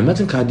follows,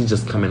 imagine Cardi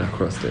just coming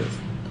across this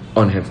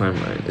on her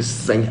timeline. It's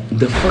just like,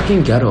 the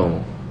fucking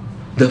ghetto.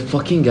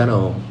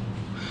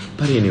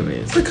 But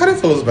anyways. So Cardi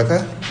follows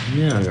Becca?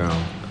 Yeah,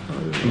 girl.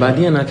 But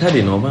then I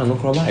Cardi no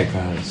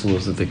cry. So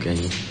was the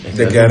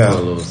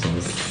ghetto. So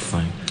it's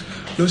fine.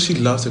 No, she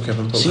loves her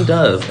Kevin Polo. She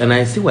does, and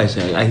I see why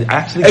I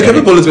actually. Hey,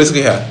 Kevin Polo is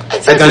basically her.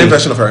 Exactly. I got an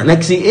impression of her.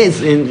 Like she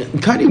is,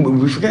 and Cardi,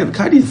 we forget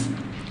Cardi's.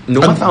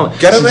 No matter how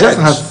Ghetto she just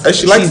has, and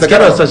she likes the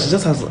ghetto, ghetto. so she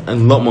just has a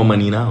lot more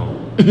money now,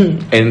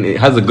 and it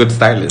has a good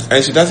stylist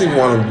And she doesn't even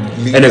want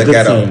to leave and a the good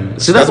ghetto. team.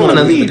 She doesn't want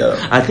to leave. the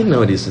ghetto. I think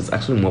nowadays she's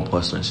actually more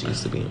posh than she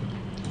used to be.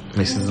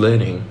 Like she's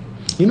learning.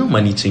 You know,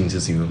 money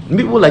changes you.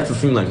 People like to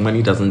think like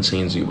money doesn't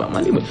change you, but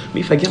money.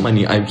 If I get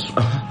money,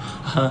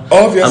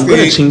 Obviously, I'm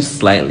gonna change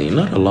slightly,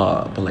 not a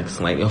lot, but like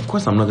slightly. Of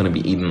course, I'm not gonna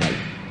be eating like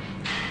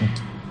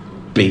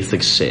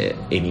basic shit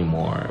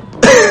anymore.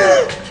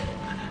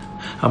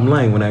 I'm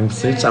lying when I'm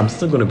sick. I'm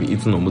still gonna be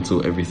eating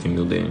Omutu every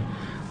single day.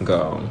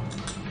 Girl,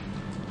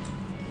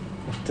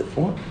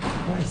 what?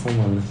 Why is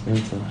someone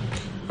listening to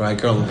that? Right,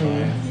 girl.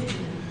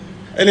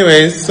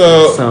 Anyways,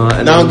 so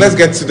now let's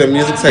get to the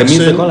music section.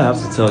 The music, all I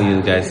have to tell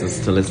you guys is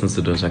to listen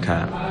to Doja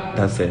Cat.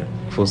 That's it.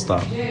 Full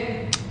stop.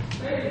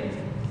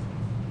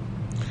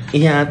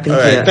 Yeah, I think.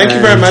 All right. Thank you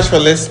very much for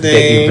listening.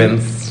 The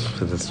events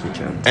for this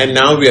weekend. And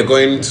now we are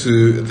going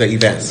to the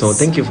event. So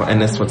thank you for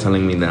Ernest for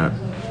telling me that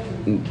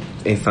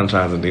A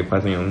Central has a day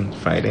party on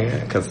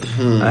Friday, because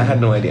I had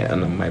no idea,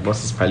 and my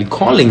boss is probably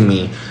calling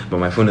me, but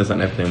my phone is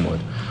on airplane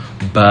mode.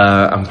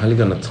 But I'm probably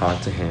gonna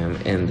talk to him,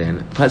 and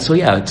then. So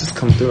yeah, just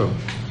come through.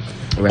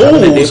 So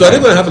are they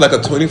gonna have like a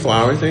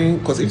 24-hour thing?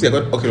 Because if they're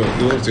going, okay, no,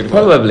 you want 24.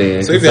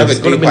 Probably. So if you have a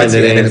day party and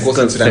then it goes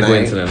into the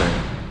night,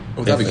 night.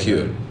 oh, that'd be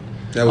cute.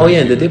 Oh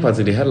yeah, the day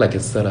party they had like a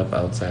setup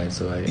outside,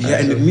 so and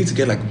they need to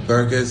get like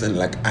burgers and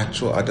like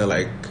actual other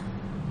like.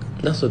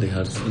 That's what they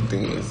had. Food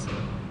thingies.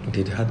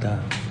 They had that.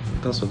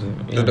 That's what they.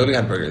 Yeah. No, they only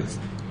had burgers,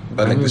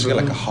 but like they should get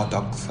like a hot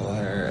dog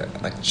seller,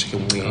 like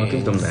chicken wings. I'll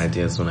give them the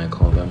ideas when I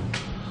call them.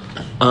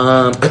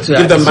 Actually,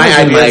 give them my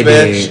ideas,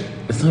 bitch.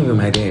 It's not even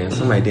my day. It's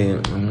not my day.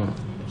 I'm not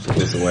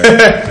supposed to work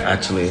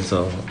actually.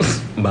 So,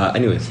 but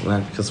anyways,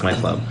 that's just my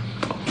club.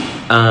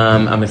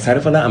 I'm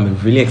excited for that. I'm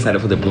really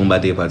excited for the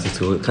Bloomba Day party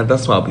too. Cause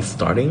that's where I'll be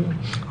starting.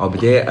 I'll be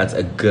there at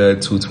a good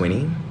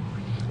 2:20.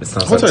 It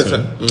sounds like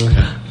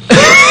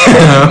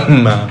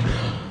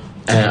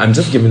I'm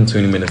just giving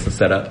 20 minutes to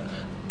set up,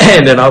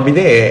 and then I'll be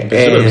there.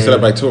 They should be set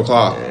up by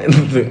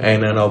 2:00.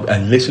 And then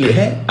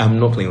I'm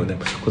not playing with them,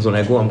 because when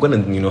I go, I'm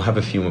gonna have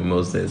a few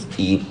mimosas,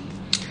 eat.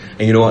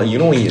 And you know what?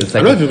 It's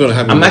like, I'm not even gonna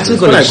have. I'm actually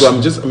gonna.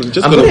 I'm just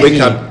gonna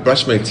wake up,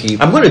 brush my teeth.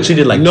 I'm gonna treat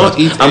it like not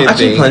eat anything. I'm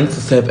actually planning to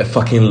serve a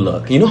fucking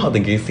look. You know how the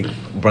gays take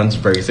brunch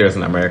very serious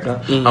in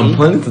America? Mm-hmm. I'm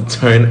planning to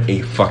turn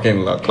a fucking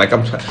look. Like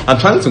I'm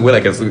trying to wear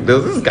like a suit.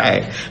 There's this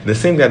guy, the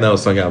same guy that I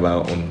was talking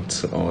about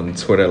on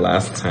Twitter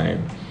last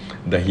time,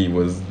 that he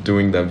was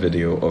doing that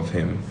video of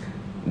him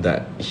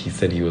that he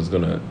said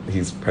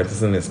he's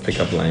practicing his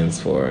pickup lines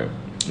for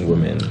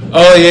women.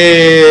 Oh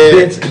yeah.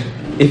 Bitch,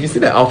 if you see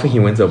the outfit he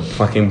went to a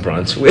fucking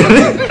brunch with,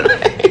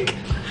 like,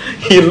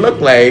 he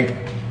looked like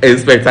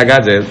Inspector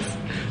Gadget.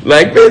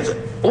 Like, bitch,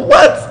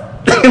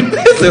 what?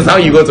 This is how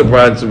you go to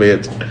brunch,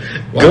 bitch.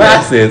 What?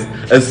 Glasses,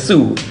 a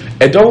suit,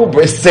 a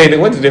double-breasted,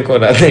 what did they call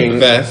that thing?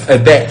 A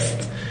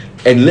vest.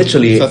 And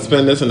literally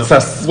suspenders with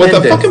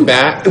a fucking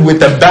bag.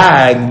 With a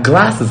bag,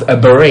 glasses, a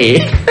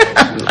beret.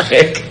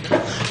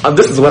 Like,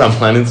 this is what I'm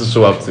planning to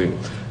show up to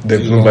the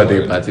Bloomba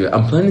Day party.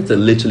 I'm planning to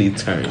literally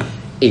turn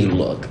a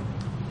look.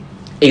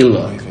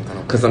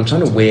 Because I'm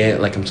trying to wear,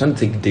 like, I'm trying to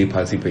take day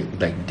party,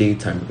 like,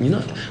 daytime. When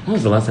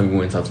was the last time you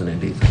went out on a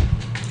daytime?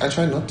 I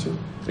try not to.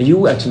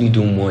 You actually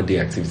do more day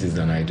activities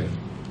than I do.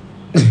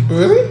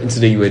 Really?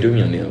 Today you were doing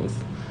your nails.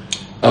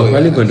 I'm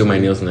probably going to do my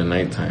nails in the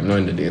nighttime, not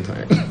in the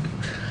daytime.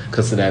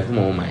 Because today I put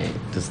on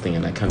this thing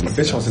and I can't be.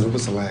 Bitch, I was in Uber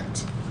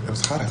Select. It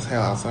was hot as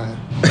hell outside.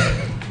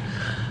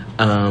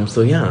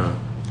 So yeah.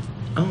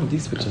 Oh,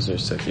 these pictures are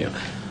so cute.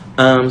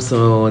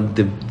 So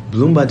the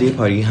Bloomba Day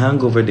party,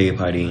 Hangover Day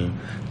party.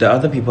 The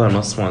other people are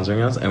not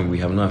sponsoring us, and we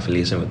have no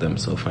affiliation with them.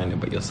 So find it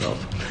by yourself.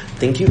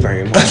 Thank you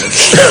very much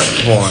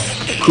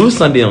for Cruise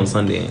Sunday on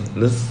Sunday.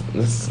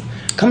 Let's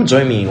come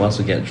join me once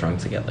we get drunk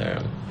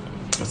together.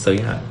 So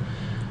yeah.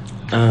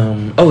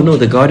 Oh no,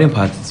 the garden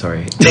party.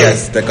 Sorry.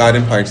 Yes, the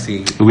garden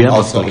party. We have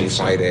also on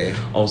Friday.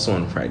 Also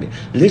on Friday.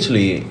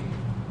 Literally,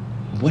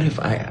 what if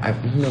I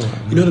look,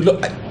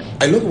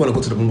 I look want to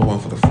go to the Bloomba one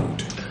for the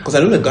food. Because I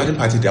know the garden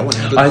party there,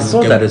 I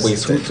saw that it's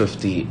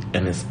 $250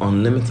 and it's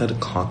unlimited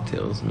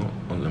cocktails, not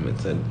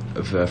unlimited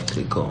Veuve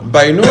Clicquot.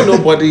 But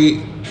nobody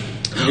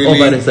really... Oh,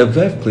 but it's a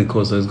Veuve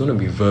Clicquot, so it's going to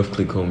be Veuve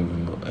Clicquot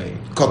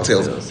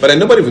cocktails. But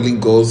nobody really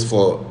goes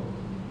for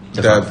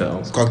the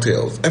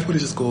cocktails. Everybody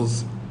just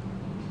goes,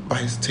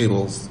 buys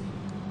tables,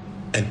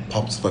 and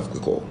pops Veuve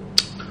Clicquot.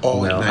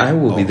 I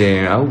will be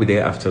there. I will be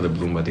there after the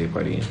Bloomba Day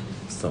party.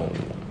 So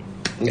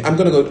I'm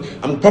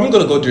probably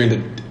gonna go during the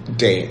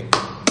day.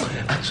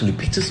 Actually,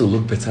 pictures will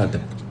look better at the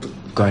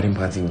garden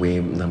party way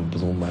than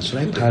Bloomba. Should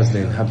I pass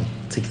there and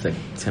take like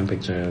 10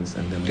 pictures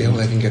and then? They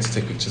will even get to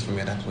take pictures from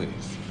me at that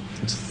place.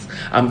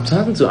 I'm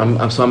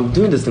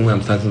doing this thing where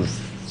I'm starting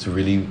to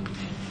really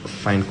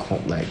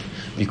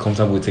be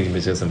comfortable with taking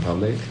pictures in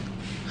public.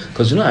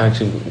 Because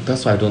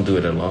that's why I don't do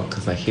it a lot.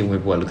 Because I hate when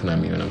people are looking at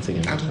me when I'm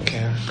taking pictures. I don't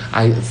care.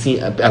 I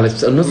see. I'm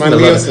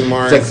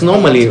like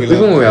normally,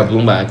 even when we're at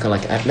Bloomba,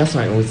 that's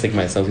why I always take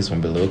my selfies from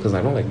below. Because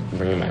I don't like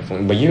bringing my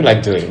phone. But you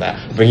like doing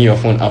that, bringing your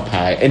phone up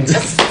high and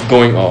just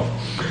going off.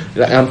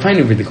 I'm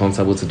finding it really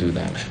comfortable to do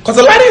that. Because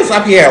the lighting is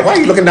up here. Why are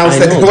you looking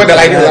downstairs when the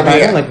lighting is up here?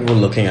 I don't like people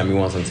looking at me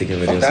once I'm taking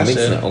videos. It makes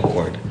it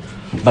awkward.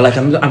 But like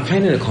I'm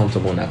finding it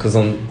comfortable now. Because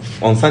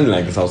on Sunday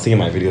like this, I was taking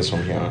my videos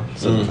from here.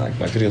 So like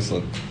my videos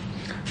look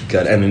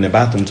good. And in the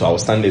bathroom too, I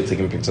was standing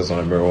taking pictures on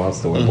the mirror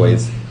whilst there were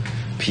boys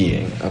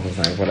peeing. I was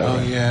like, whatever.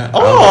 Oh yeah.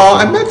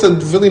 I met a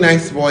really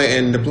nice boy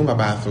in the Bloomba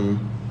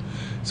bathroom.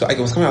 So I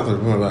was coming out of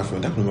the Bloomba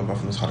bathroom. That Bloomba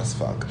bathroom was hot as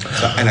fuck.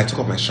 And I took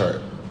off my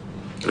shirt.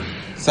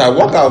 So I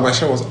walked out, my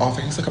shirt was off,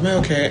 and he's like, am I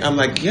okay? I'm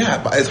like,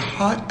 yeah, but it's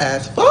hot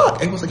as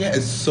fuck. And he was like, yeah,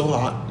 it's so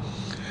hot.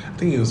 I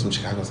think he was from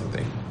Chicago or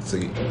something. So,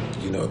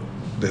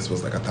 this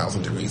was like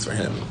 1,000 degrees for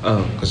him.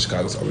 Oh. Because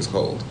Chicago's always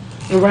cold.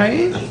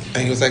 Right. And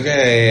he was like,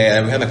 yeah.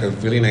 And we had like a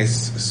really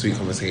nice, sweet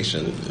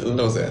conversation. And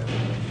that was it.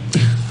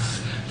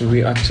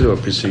 We actually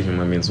appreciate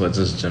human beings who are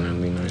just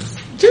genuinely nice.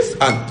 Just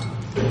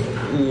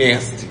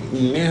nasty.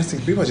 nasty.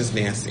 People are just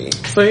nasty.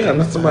 So yeah,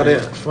 that's about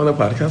it for the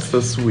podcast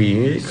this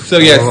week. So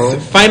yes,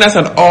 find us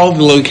at all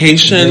the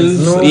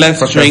locations.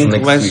 Let's drink,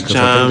 let's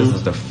jam. This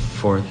is the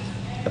 4th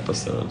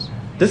episode.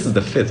 This is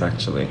the 5th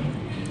actually.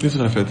 This is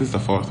the 5th. This is the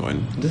 4th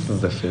one. This is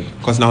the 5th.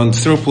 Because now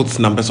Cyril puts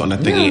numbers on the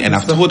thingy, and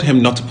I've told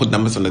him not to put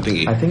numbers on the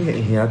thingy. I think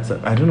he had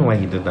to. I don't know why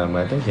he did that,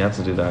 but I think he had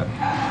to do that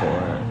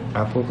for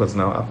Apple, because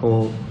now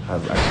Apple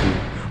has actually.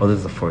 Oh, this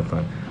is the 4th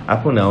one.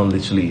 Apple now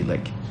literally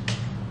like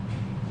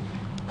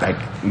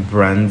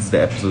brands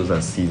the episodes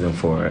as season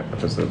 4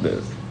 episode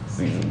this,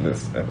 season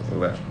this,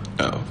 episode that.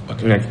 Oh,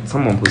 okay. Like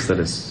someone posted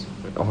this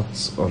on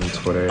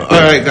Twitter. All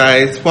right,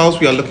 guys. Whilst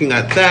we are looking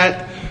at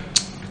that,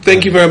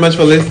 thank you very much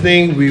for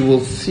listening. We will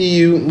see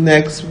you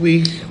next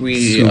week.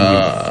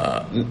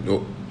 I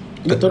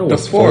thought it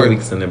was 4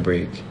 weeks in a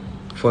break.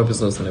 4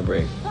 episodes in a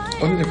break.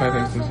 Only the 5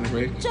 episodes in a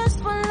break.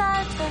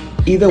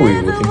 Either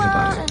way, we'll think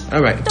about it.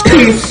 All right.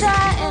 Peace.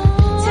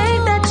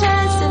 Take that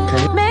chance and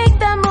make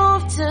that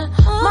move to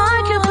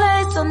mark your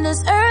place on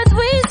this earth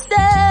we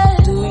stay.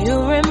 Do you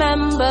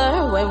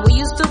remember when we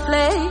used to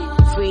play?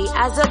 Free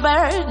as a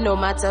bird, no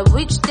matter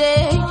which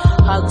day.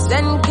 Hugs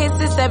and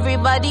kisses,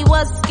 everybody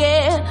was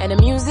scared. And the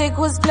music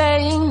was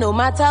playing, no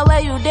matter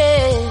where you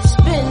did.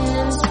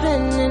 Spinning,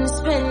 spinning,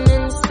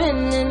 spinning,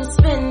 spinning,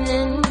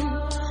 spinning,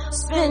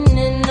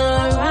 spinning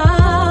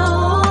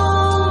around.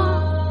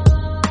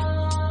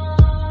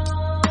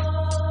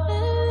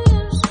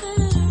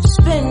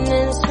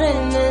 Spinning,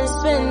 spinning,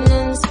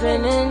 spinning,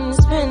 spinning,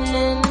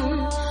 spinning,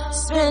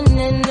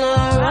 spinning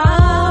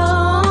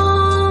around.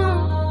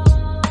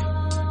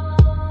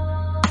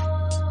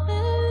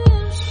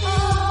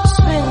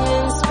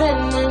 Spinning,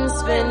 spinning,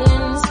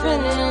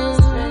 spinning,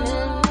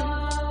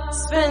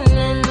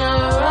 spinning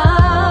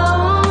around.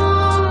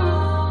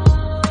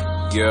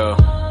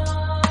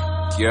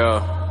 Yeah.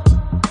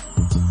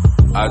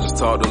 I just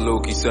talked to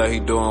Luke, he said he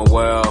doing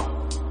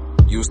well.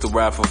 Used to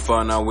rap for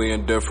fun, now we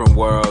in different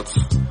worlds.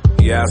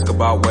 He asked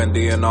about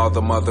Wendy and all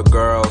them other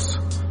girls.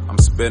 I'm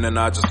spinning,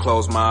 I just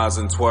close my eyes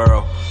and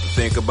twirl.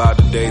 Think about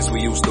the days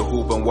we used to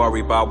hoop and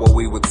worry about what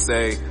we would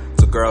say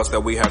to girls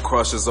that we had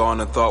crushes on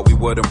and thought we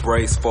would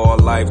embrace for a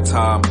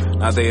lifetime.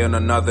 Now they in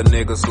another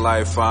nigga's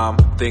life. I'm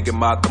thinking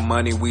about the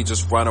money we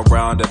just run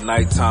around at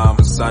nighttime.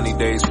 The sunny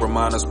days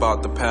remind us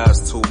about the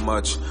past too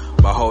much.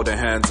 By holding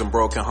hands and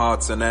broken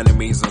hearts and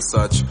enemies and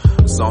such.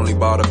 It's only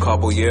about a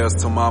couple years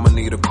till mama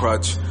need a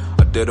crutch.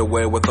 I did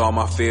away with all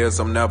my fears,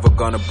 I'm never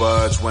gonna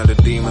budge when the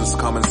demons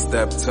come and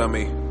step to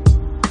me.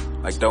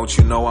 Like, don't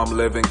you know I'm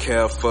living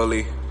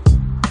carefully?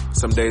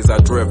 Some days I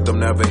drift, I'm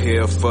never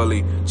here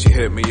fully. She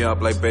hit me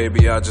up like,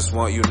 baby, I just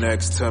want you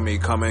next to me.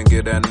 Come and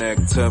get that neck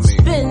to me.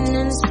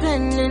 Spinning,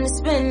 spinning,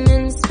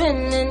 spinning,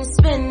 spinning,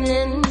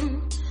 spinning,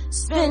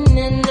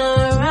 spinning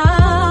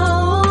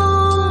around.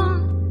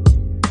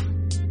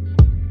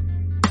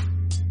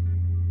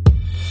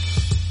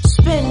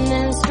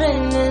 Spinning,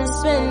 spinning,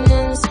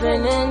 spinning,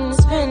 spinning,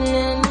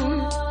 spinning,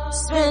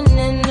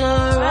 spinning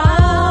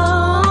around.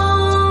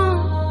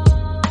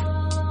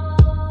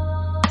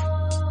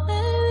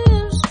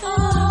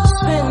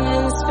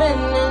 Spinning,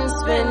 spinning,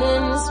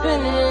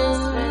 spinning,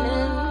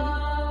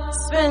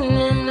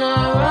 spinning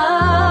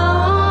around.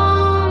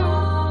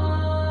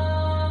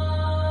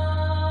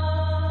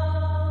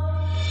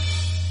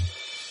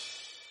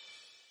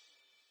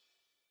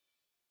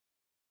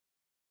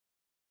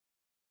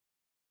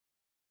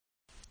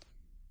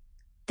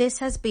 This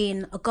has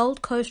been a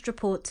Gold Coast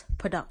Report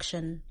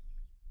production.